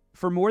all.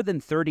 For more than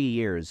 30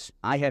 years,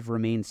 I have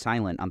remained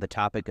silent on the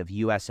topic of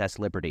USS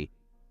Liberty.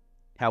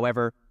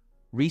 However,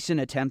 recent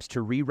attempts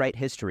to rewrite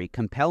history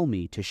compel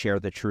me to share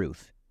the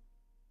truth.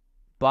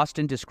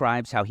 Boston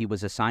describes how he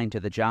was assigned to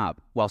the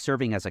job while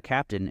serving as a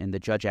captain in the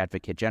Judge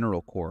Advocate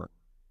General Corps.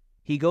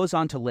 He goes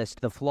on to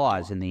list the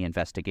flaws in the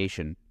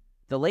investigation.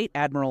 The late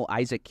Admiral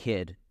Isaac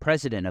Kidd,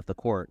 president of the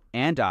court,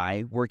 and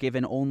I were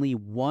given only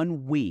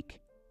 1 week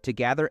to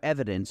gather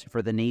evidence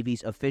for the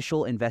Navy's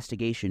official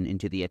investigation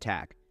into the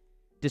attack,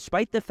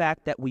 despite the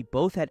fact that we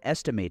both had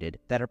estimated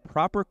that a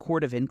proper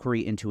court of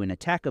inquiry into an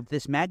attack of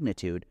this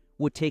magnitude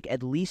would take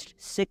at least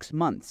 6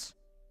 months.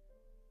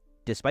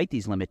 Despite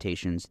these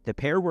limitations, the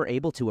pair were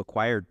able to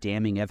acquire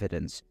damning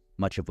evidence,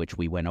 much of which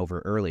we went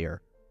over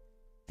earlier.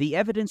 The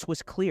evidence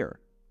was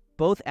clear.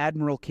 Both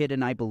Admiral Kidd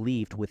and I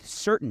believed with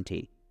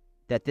certainty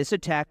that this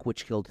attack,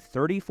 which killed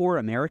 34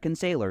 American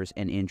sailors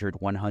and injured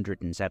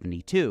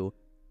 172,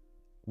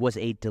 was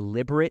a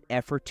deliberate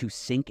effort to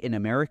sink an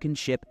American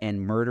ship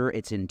and murder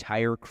its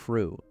entire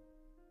crew.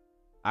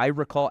 I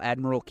recall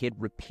Admiral Kidd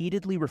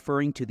repeatedly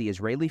referring to the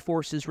Israeli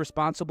forces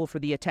responsible for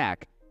the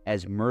attack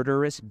as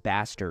murderous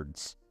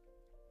bastards.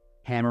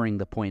 Hammering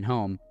the point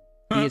home,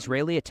 the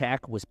Israeli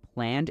attack was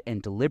planned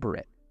and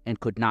deliberate and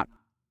could not...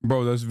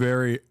 Bro, that's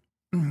very,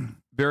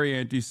 very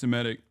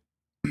anti-Semitic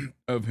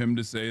of him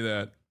to say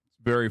that.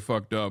 It's very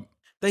fucked up.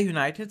 The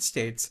United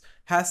States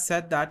has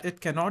said that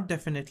it cannot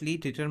definitely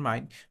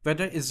determine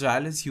whether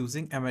Israel is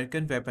using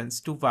American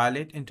weapons to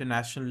violate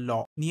international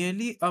law.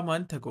 Nearly a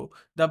month ago,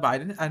 the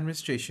Biden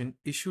administration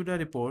issued a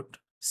report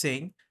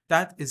saying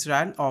that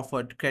Israel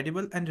offered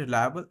credible and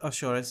reliable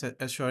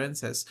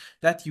assurances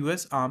that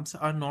US arms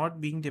are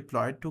not being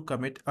deployed to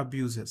commit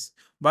abuses.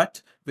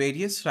 But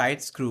various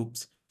rights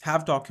groups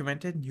have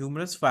documented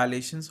numerous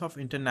violations of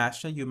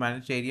international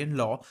humanitarian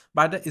law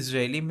by the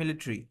Israeli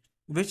military,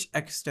 which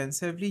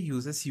extensively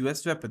uses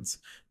US weapons.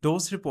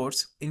 Those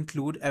reports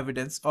include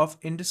evidence of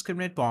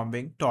indiscriminate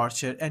bombing,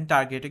 torture, and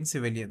targeting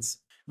civilians.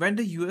 When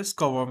the US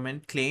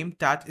government claimed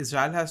that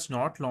Israel has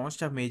not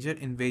launched a major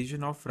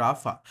invasion of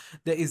Rafah,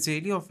 the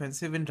Israeli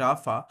offensive in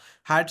Rafah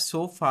had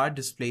so far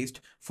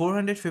displaced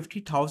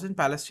 450,000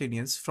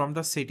 Palestinians from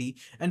the city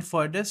and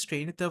further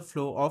strained the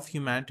flow of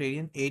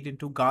humanitarian aid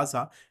into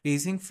Gaza,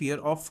 raising fear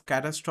of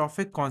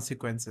catastrophic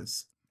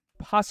consequences.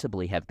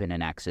 Possibly have been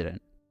an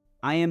accident.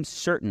 I am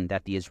certain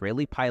that the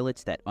Israeli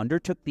pilots that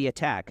undertook the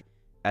attack,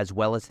 as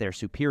well as their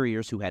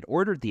superiors who had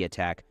ordered the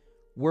attack,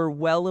 were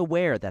well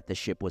aware that the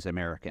ship was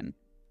American.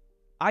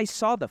 I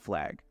saw the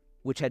flag,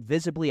 which had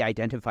visibly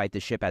identified the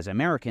ship as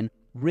American,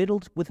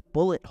 riddled with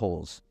bullet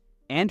holes,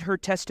 and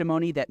heard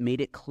testimony that made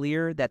it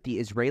clear that the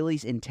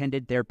Israelis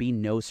intended there be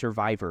no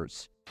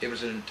survivors. It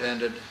was an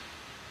intended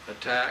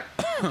attack,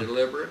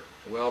 deliberate,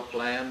 well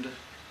planned,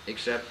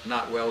 except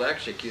not well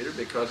executed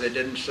because they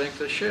didn't sink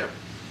the ship.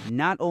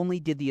 Not only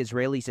did the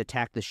Israelis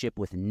attack the ship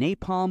with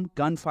napalm,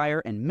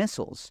 gunfire, and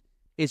missiles,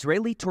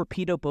 Israeli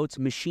torpedo boats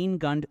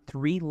machine-gunned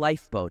 3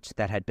 lifeboats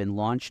that had been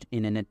launched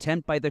in an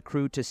attempt by the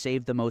crew to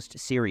save the most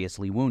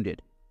seriously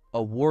wounded.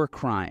 A war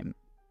crime.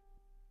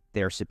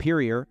 Their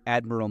superior,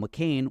 Admiral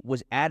McCain,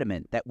 was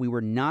adamant that we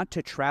were not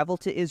to travel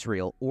to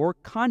Israel or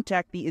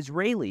contact the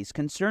Israelis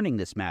concerning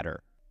this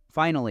matter.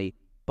 Finally,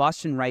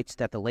 Boston writes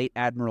that the late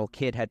Admiral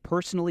Kidd had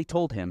personally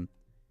told him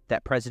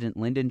that President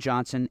Lyndon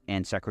Johnson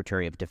and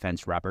Secretary of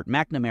Defense Robert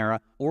McNamara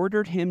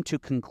ordered him to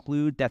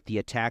conclude that the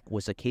attack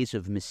was a case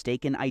of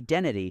mistaken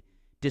identity,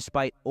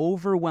 despite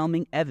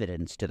overwhelming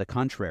evidence to the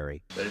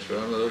contrary. It's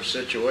one of those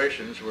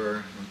situations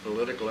where when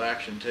political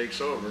action takes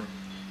over,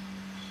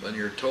 when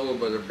you're told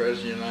by the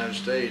President of the United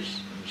States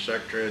and the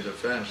Secretary of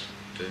Defense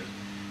to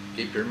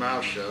keep your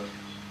mouth shut,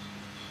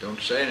 don't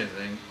say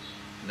anything,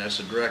 and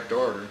that's a direct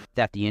order.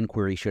 That the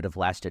inquiry should have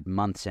lasted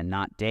months and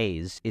not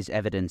days is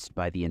evidenced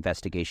by the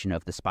investigation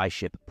of the spy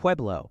ship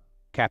Pueblo,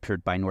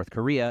 captured by North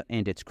Korea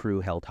and its crew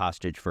held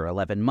hostage for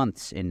 11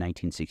 months in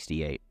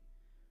 1968.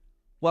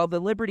 While the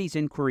Liberty's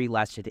inquiry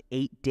lasted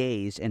 8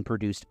 days and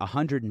produced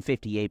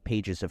 158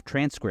 pages of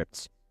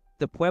transcripts,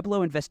 the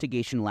Pueblo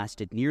investigation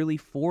lasted nearly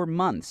 4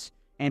 months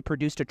and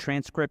produced a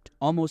transcript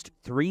almost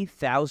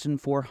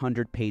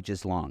 3,400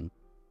 pages long.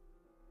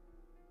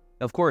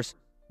 Of course,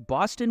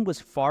 Boston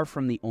was far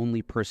from the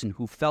only person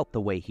who felt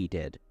the way he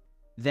did.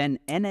 Then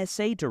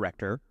NSA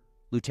Director,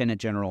 Lieutenant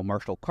General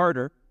Marshall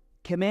Carter,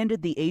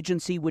 commanded the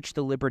agency which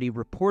the Liberty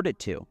reported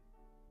to.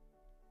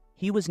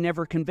 He was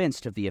never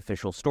convinced of the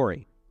official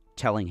story,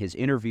 telling his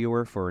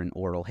interviewer for an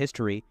oral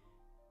history,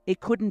 "It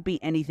couldn't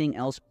be anything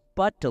else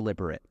but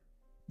deliberate.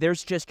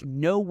 There's just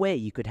no way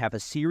you could have a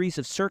series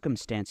of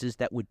circumstances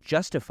that would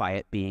justify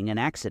it being an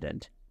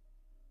accident."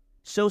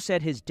 So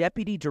said his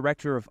Deputy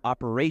Director of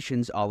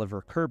Operations,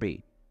 Oliver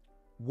Kirby.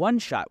 One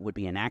shot would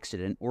be an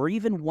accident or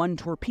even one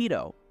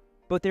torpedo,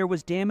 but there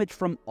was damage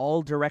from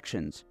all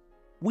directions.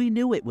 We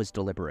knew it was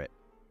deliberate.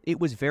 It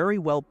was very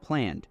well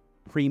planned,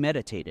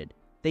 premeditated.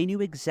 They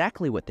knew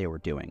exactly what they were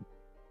doing.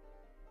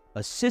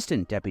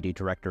 Assistant Deputy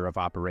Director of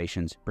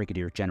Operations,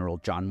 Brigadier General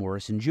John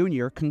Morrison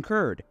Jr.,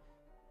 concurred.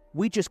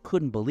 "We just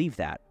couldn't believe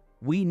that.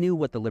 We knew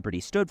what the Liberty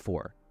stood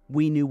for.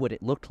 We knew what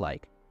it looked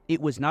like.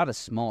 It was not a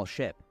small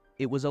ship.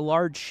 It was a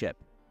large ship.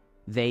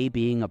 They,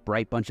 being a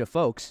bright bunch of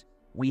folks,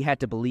 we had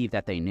to believe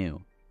that they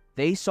knew.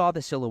 They saw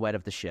the silhouette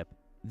of the ship.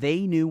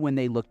 They knew when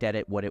they looked at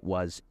it what it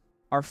was.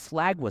 Our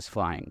flag was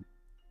flying.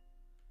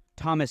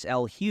 Thomas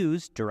L.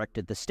 Hughes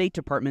directed the State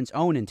Department's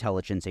own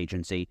intelligence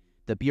agency,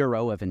 the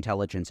Bureau of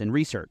Intelligence and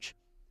Research.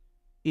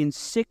 In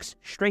 6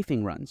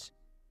 strafing runs,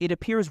 it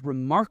appears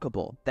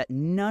remarkable that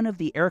none of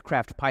the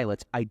aircraft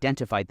pilots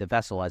identified the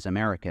vessel as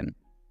American.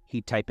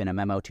 He'd type in a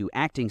memo to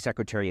Acting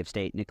Secretary of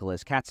State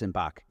Nicholas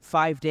Katzenbach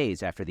 5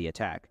 days after the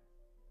attack.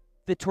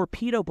 The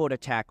torpedo boat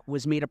attack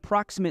was made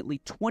approximately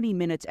 20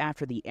 minutes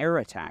after the air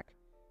attack.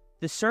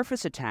 The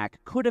surface attack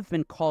could have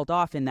been called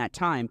off in that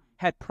time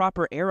had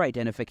proper air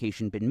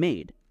identification been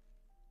made.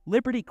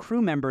 Liberty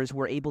crew members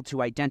were able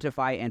to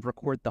identify and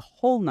record the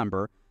whole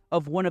number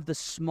of one of the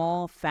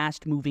small,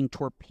 fast-moving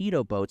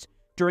torpedo boats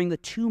during the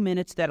 2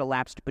 minutes that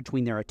elapsed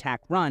between their attack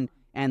run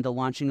and the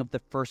launching of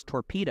the first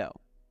torpedo.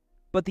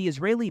 But the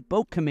Israeli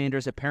boat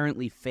commanders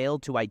apparently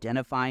failed to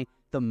identify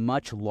the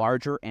much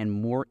larger and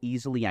more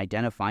easily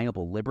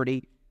identifiable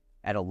Liberty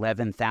at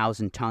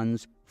 11,000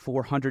 tons,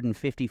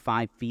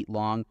 455 feet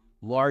long,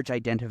 large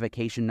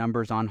identification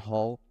numbers on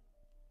hull.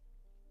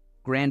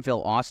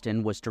 Granville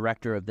Austin was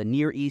director of the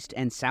Near East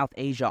and South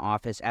Asia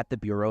office at the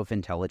Bureau of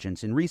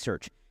Intelligence and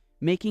Research,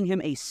 making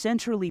him a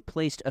centrally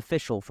placed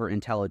official for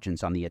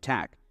intelligence on the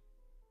attack.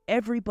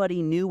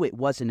 Everybody knew it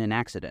wasn't an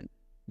accident.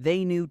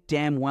 They knew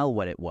damn well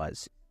what it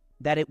was.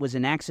 That it was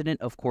an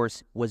accident, of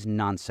course, was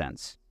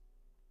nonsense.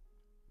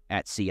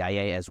 At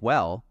CIA as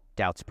well,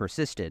 doubts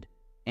persisted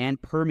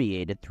and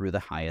permeated through the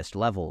highest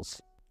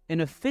levels.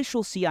 An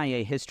official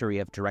CIA history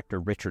of Director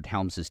Richard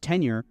Helms's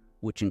tenure,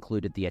 which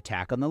included the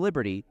attack on the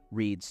Liberty,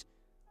 reads,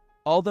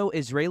 "Although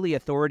Israeli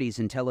authorities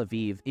in Tel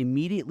Aviv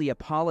immediately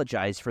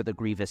apologized for the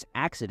grievous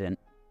accident,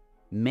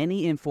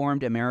 many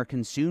informed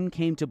Americans soon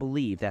came to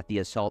believe that the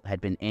assault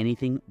had been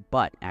anything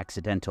but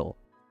accidental.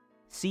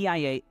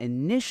 CIA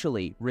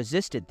initially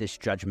resisted this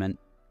judgment,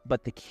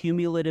 but the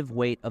cumulative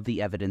weight of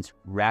the evidence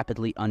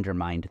rapidly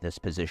undermined this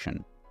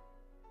position."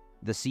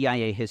 The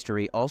CIA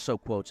history also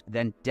quotes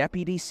then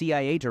Deputy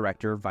CIA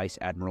Director Vice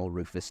Admiral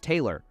Rufus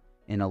Taylor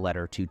in a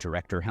letter to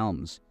Director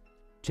Helms.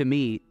 To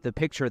me, the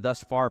picture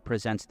thus far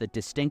presents the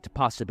distinct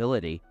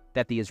possibility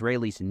that the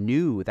Israelis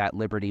knew that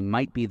Liberty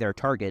might be their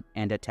target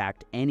and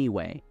attacked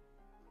anyway,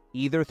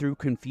 either through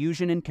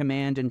confusion in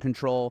command and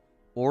control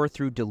or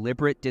through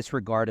deliberate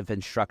disregard of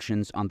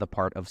instructions on the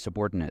part of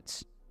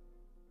subordinates.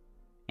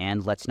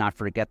 And let's not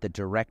forget the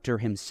director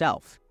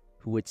himself,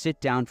 who would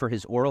sit down for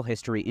his oral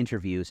history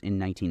interviews in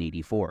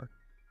 1984.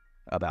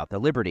 About the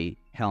Liberty,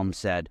 Helms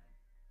said,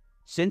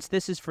 "Since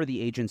this is for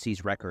the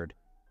agency's record,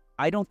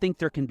 I don't think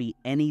there can be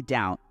any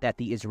doubt that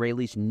the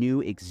Israelis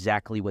knew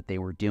exactly what they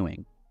were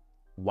doing.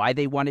 Why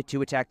they wanted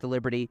to attack the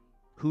Liberty,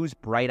 whose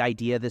bright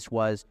idea this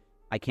was,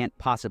 I can't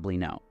possibly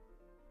know.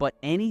 But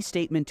any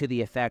statement to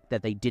the effect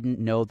that they didn't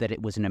know that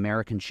it was an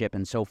American ship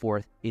and so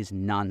forth is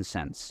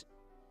nonsense.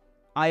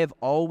 I have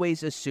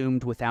always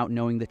assumed, without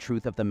knowing the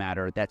truth of the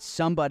matter, that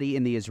somebody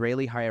in the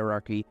Israeli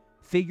hierarchy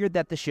figured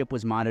that the ship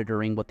was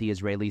monitoring what the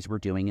Israelis were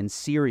doing in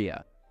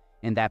Syria,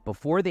 and that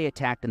before they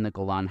attacked in the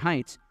Golan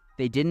Heights,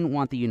 they didn't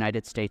want the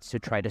United States to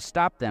try to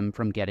stop them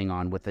from getting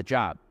on with the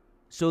job.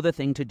 So the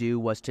thing to do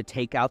was to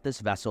take out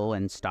this vessel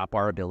and stop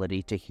our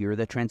ability to hear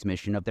the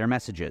transmission of their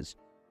messages.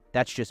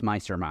 That's just my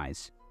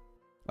surmise."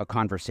 A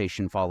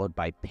conversation followed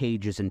by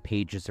pages and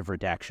pages of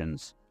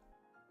redactions.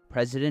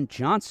 President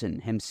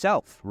Johnson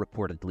himself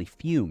reportedly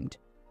fumed.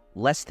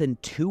 Less than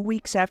 2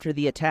 weeks after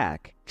the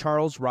attack,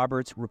 Charles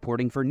Roberts,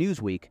 reporting for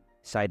Newsweek,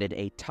 cited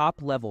a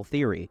top-level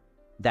theory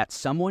that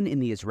someone in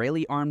the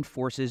Israeli armed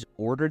forces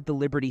ordered the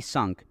Liberty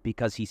sunk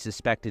because he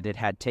suspected it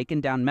had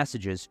taken down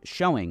messages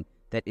showing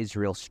that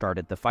Israel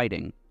started the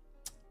fighting.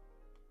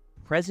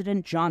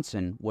 President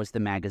Johnson was the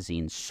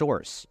magazine's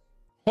source.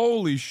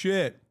 Holy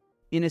shit.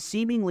 In a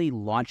seemingly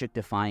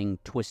logic-defying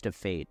twist of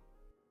fate,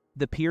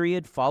 the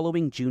period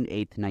following June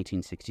 8,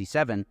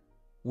 1967,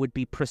 would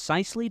be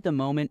precisely the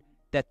moment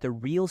that the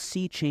real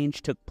sea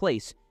change took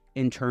place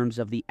in terms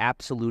of the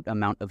absolute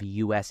amount of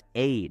U.S.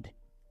 aid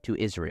to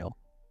Israel.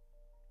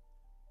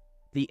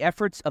 The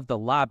efforts of the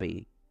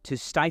lobby to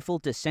stifle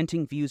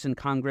dissenting views in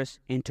Congress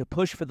and to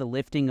push for the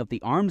lifting of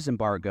the arms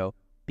embargo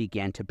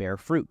began to bear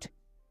fruit.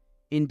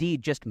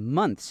 Indeed, just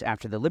months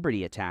after the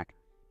Liberty attack,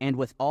 and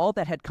with all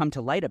that had come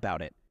to light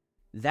about it,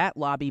 that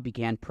lobby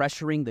began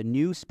pressuring the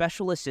new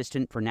Special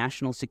Assistant for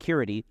National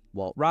Security,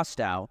 Walt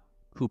Rostow,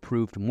 who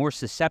proved more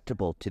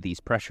susceptible to these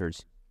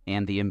pressures,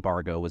 and the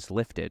embargo was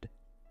lifted.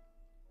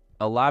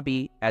 A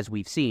lobby, as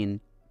we've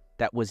seen,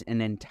 that was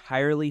an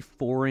entirely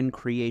foreign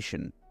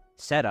creation,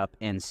 set up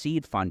and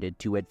seed-funded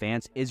to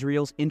advance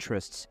Israel's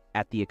interests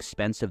at the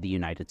expense of the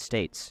United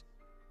States.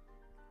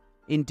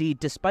 Indeed,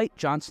 despite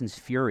Johnson's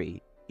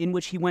fury, in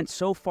which he went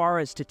so far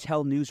as to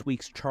tell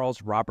Newsweek's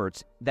Charles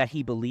Roberts that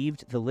he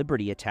believed the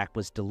Liberty attack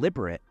was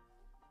deliberate,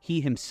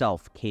 he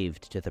himself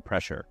caved to the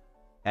pressure,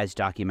 as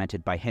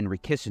documented by Henry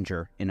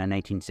Kissinger in a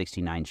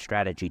 1969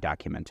 strategy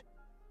document.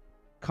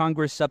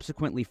 Congress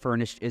subsequently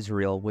furnished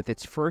Israel with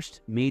its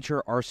first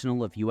major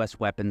arsenal of U.S.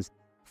 weapons,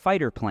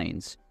 fighter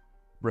planes,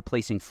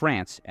 replacing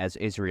France as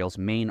Israel's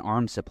main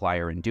arms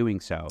supplier in doing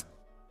so.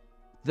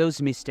 Those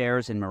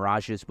Mystères and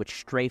Mirages which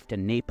strafed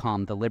and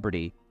napalmed the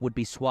Liberty would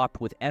be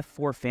swapped with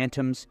F-4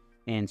 Phantoms,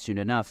 and soon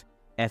enough,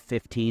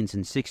 F-15s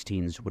and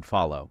 16s would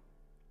follow.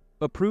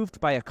 Approved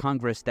by a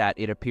Congress that,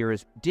 it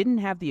appears, didn't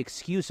have the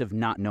excuse of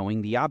not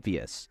knowing the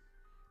obvious.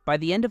 By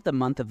the end of the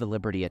month of the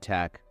Liberty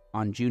attack,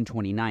 on June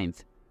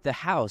 29th, the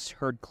House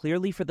heard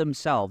clearly for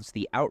themselves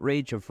the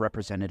outrage of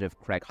Representative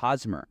Craig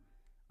Hosmer,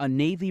 a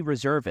Navy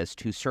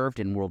reservist who served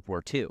in World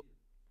War II.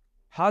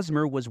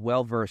 Hosmer was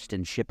well-versed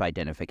in ship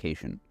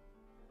identification.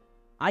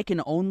 I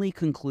can only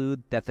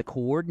conclude that the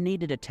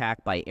coordinated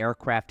attack by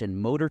aircraft and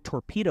motor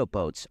torpedo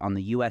boats on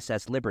the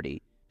USS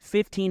Liberty,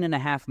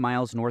 15.5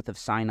 miles north of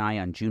Sinai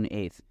on June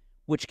 8th,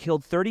 which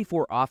killed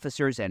 34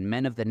 officers and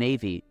men of the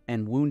Navy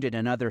and wounded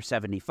another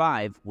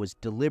 75, was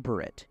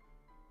deliberate.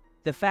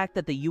 The fact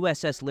that the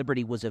USS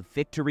Liberty was a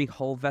Victory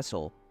hull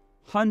vessel,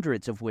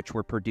 hundreds of which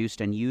were produced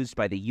and used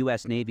by the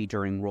U.S. Navy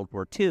during World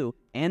War II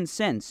and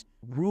since,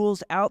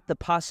 rules out the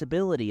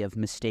possibility of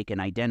mistaken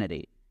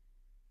identity.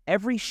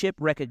 Every ship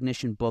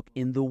recognition book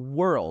in the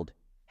world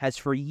has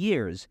for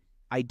years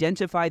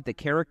identified the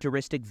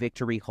characteristic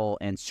Victory hull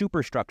and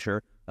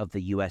superstructure of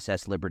the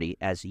USS Liberty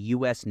as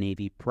U.S.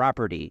 Navy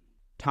property.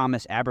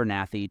 Thomas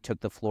Abernathy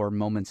took the floor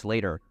moments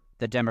later.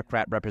 The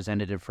Democrat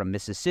representative from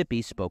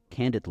Mississippi spoke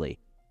candidly.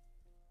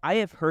 I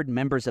have heard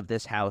members of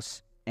this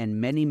House and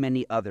many,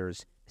 many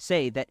others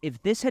say that if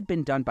this had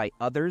been done by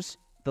others,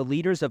 the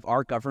leaders of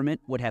our government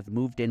would have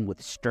moved in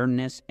with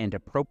sternness and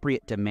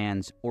appropriate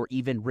demands or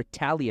even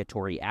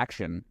retaliatory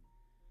action.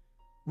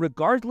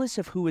 Regardless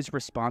of who is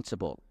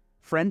responsible,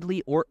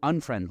 friendly or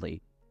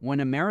unfriendly, when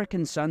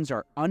American sons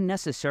are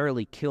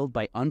unnecessarily killed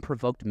by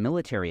unprovoked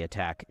military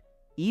attack,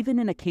 even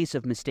in a case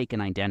of mistaken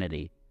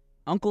identity,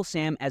 Uncle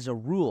Sam as a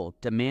rule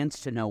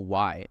demands to know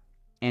why.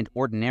 And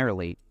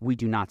ordinarily, we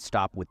do not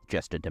stop with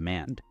just a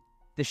demand.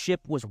 The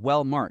ship was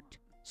well marked,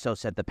 so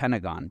said the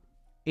Pentagon.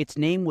 Its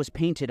name was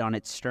painted on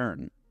its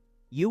stern.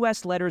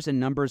 U.S. letters and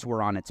numbers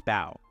were on its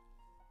bow.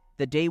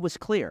 The day was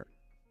clear,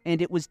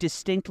 and it was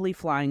distinctly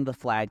flying the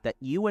flag that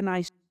you and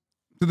I... So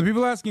the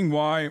people asking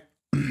why,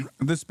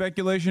 the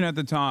speculation at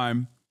the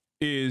time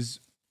is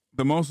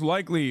the most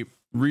likely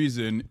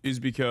reason is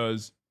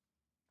because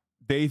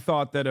they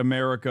thought that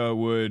America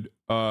would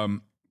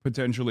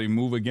potentially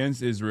move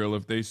against Israel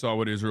if they saw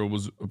what Israel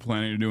was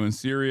planning to do in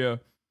Syria,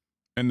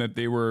 and that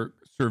they were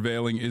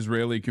surveilling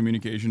Israeli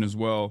communication as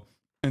well,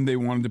 and they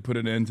wanted to put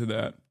an end to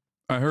that.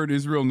 I heard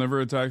Israel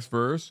never attacks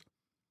first.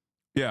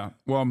 Yeah,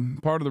 well,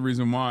 part of the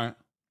reason why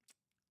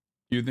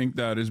you think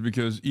that is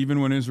because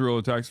even when Israel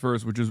attacks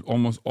first, which is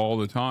almost all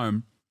the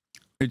time,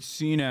 it's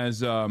seen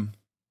as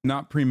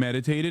not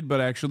premeditated,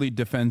 but actually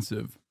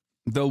defensive.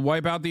 They'll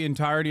wipe out the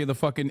entirety of the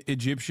fucking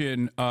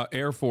Egyptian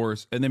Air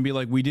Force and then be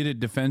like, we did it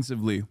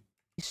defensively.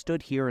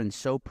 Stood here and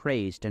so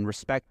praised and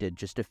respected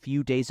just a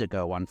few days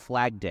ago on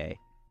Flag Day.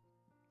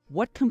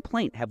 What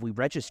complaint have we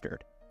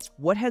registered?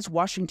 What has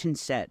Washington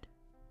said?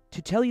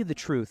 To tell you the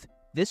truth,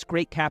 this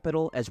great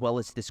capital, as well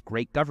as this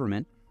great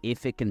government,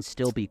 if it can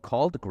still be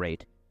called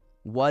great,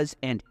 was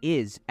and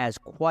is as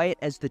quiet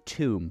as the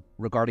tomb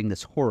regarding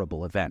this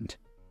horrible event.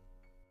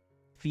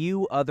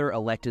 Few other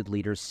elected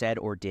leaders said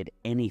or did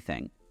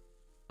anything.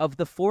 Of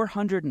the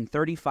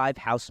 435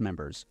 House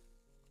members,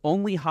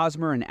 only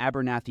Hosmer and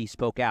Abernathy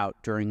spoke out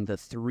during the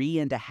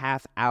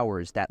 3.5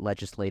 hours that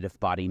legislative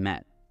body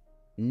met.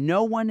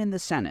 No one in the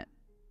Senate,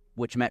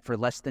 which met for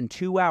less than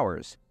 2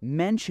 hours,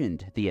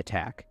 mentioned the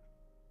attack.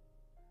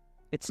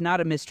 It's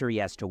not a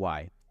mystery as to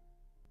why.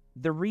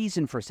 The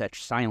reason for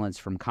such silence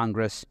from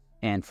Congress,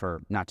 and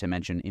for, not to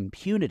mention,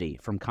 impunity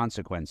from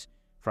consequence,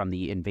 from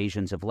the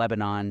invasions of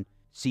Lebanon,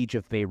 siege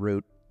of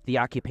Beirut, the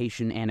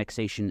occupation,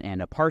 annexation, and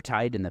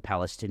apartheid in the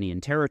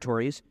Palestinian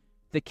territories,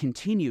 the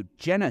continued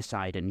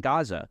genocide in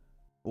Gaza,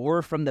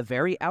 or from the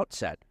very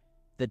outset,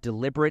 the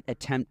deliberate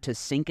attempt to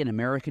sink an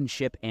American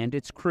ship and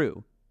its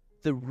crew,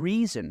 the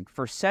reason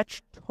for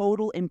such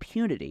total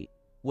impunity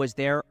was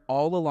there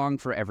all along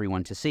for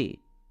everyone to see.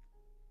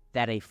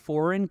 That a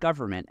foreign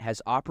government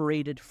has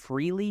operated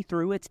freely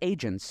through its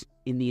agents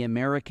in the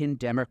American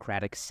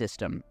democratic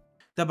system.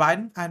 The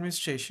Biden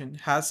administration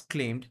has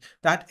claimed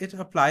that it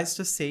applies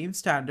the same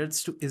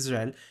standards to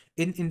Israel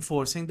in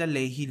enforcing the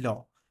Leahy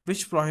Law,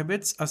 which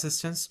prohibits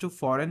assistance to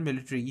foreign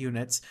military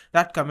units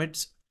that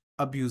commit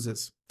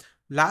abuses.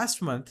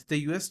 Last month, the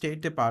US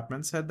State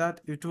Department said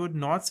that it would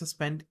not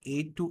suspend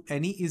aid to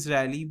any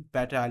Israeli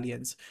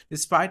battalions,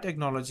 despite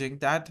acknowledging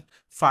that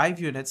 5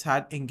 units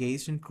had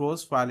engaged in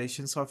gross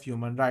violations of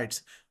human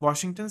rights.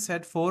 Washington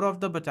said 4 of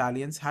the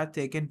battalions had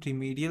taken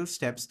remedial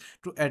steps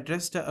to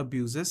address the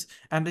abuses,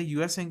 and the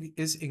US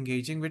is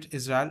engaging with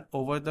Israel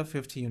over the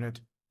 5th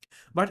unit.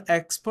 But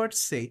experts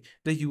say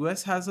the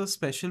US has a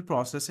special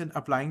process in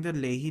applying the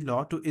Leahy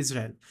Law to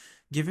Israel,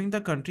 giving the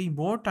country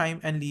more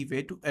time and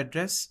leeway to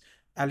address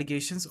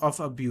allegations of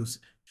abuse.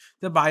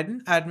 The Biden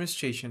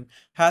administration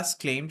has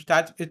claimed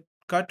that it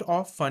cut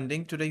off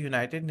funding to the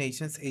United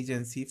Nations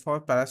Agency for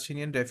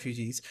Palestinian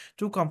Refugees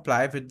to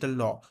comply with the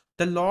law.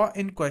 The law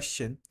in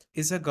question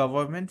is a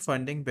government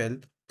funding bill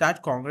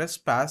that Congress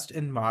passed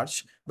in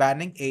March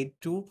banning aid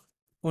to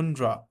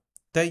UNRWA.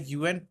 The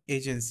UN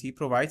agency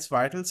provides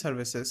vital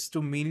services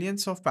to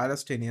millions of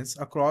Palestinians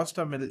across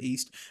the Middle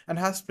East and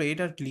has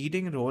played a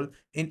leading role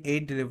in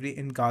aid delivery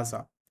in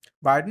Gaza.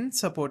 Biden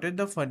supported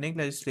the funding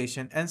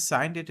legislation and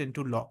signed it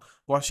into law.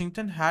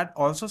 Washington had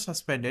also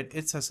suspended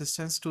its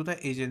assistance to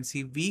the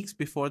agency weeks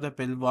before the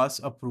bill was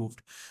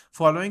approved,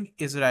 following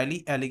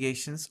Israeli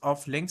allegations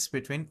of links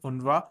between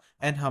UNRWA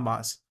and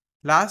Hamas.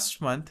 Last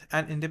month,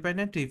 an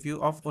independent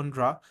review of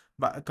UNRWA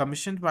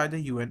commissioned by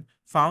the UN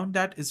found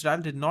that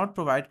Israel did not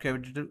provide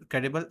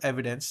credible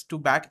evidence to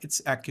back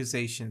its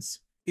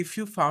accusations. If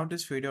you found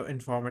this video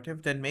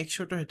informative, then make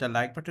sure to hit the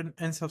like button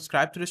and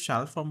subscribe to this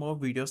channel for more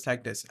videos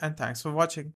like this. And thanks for watching.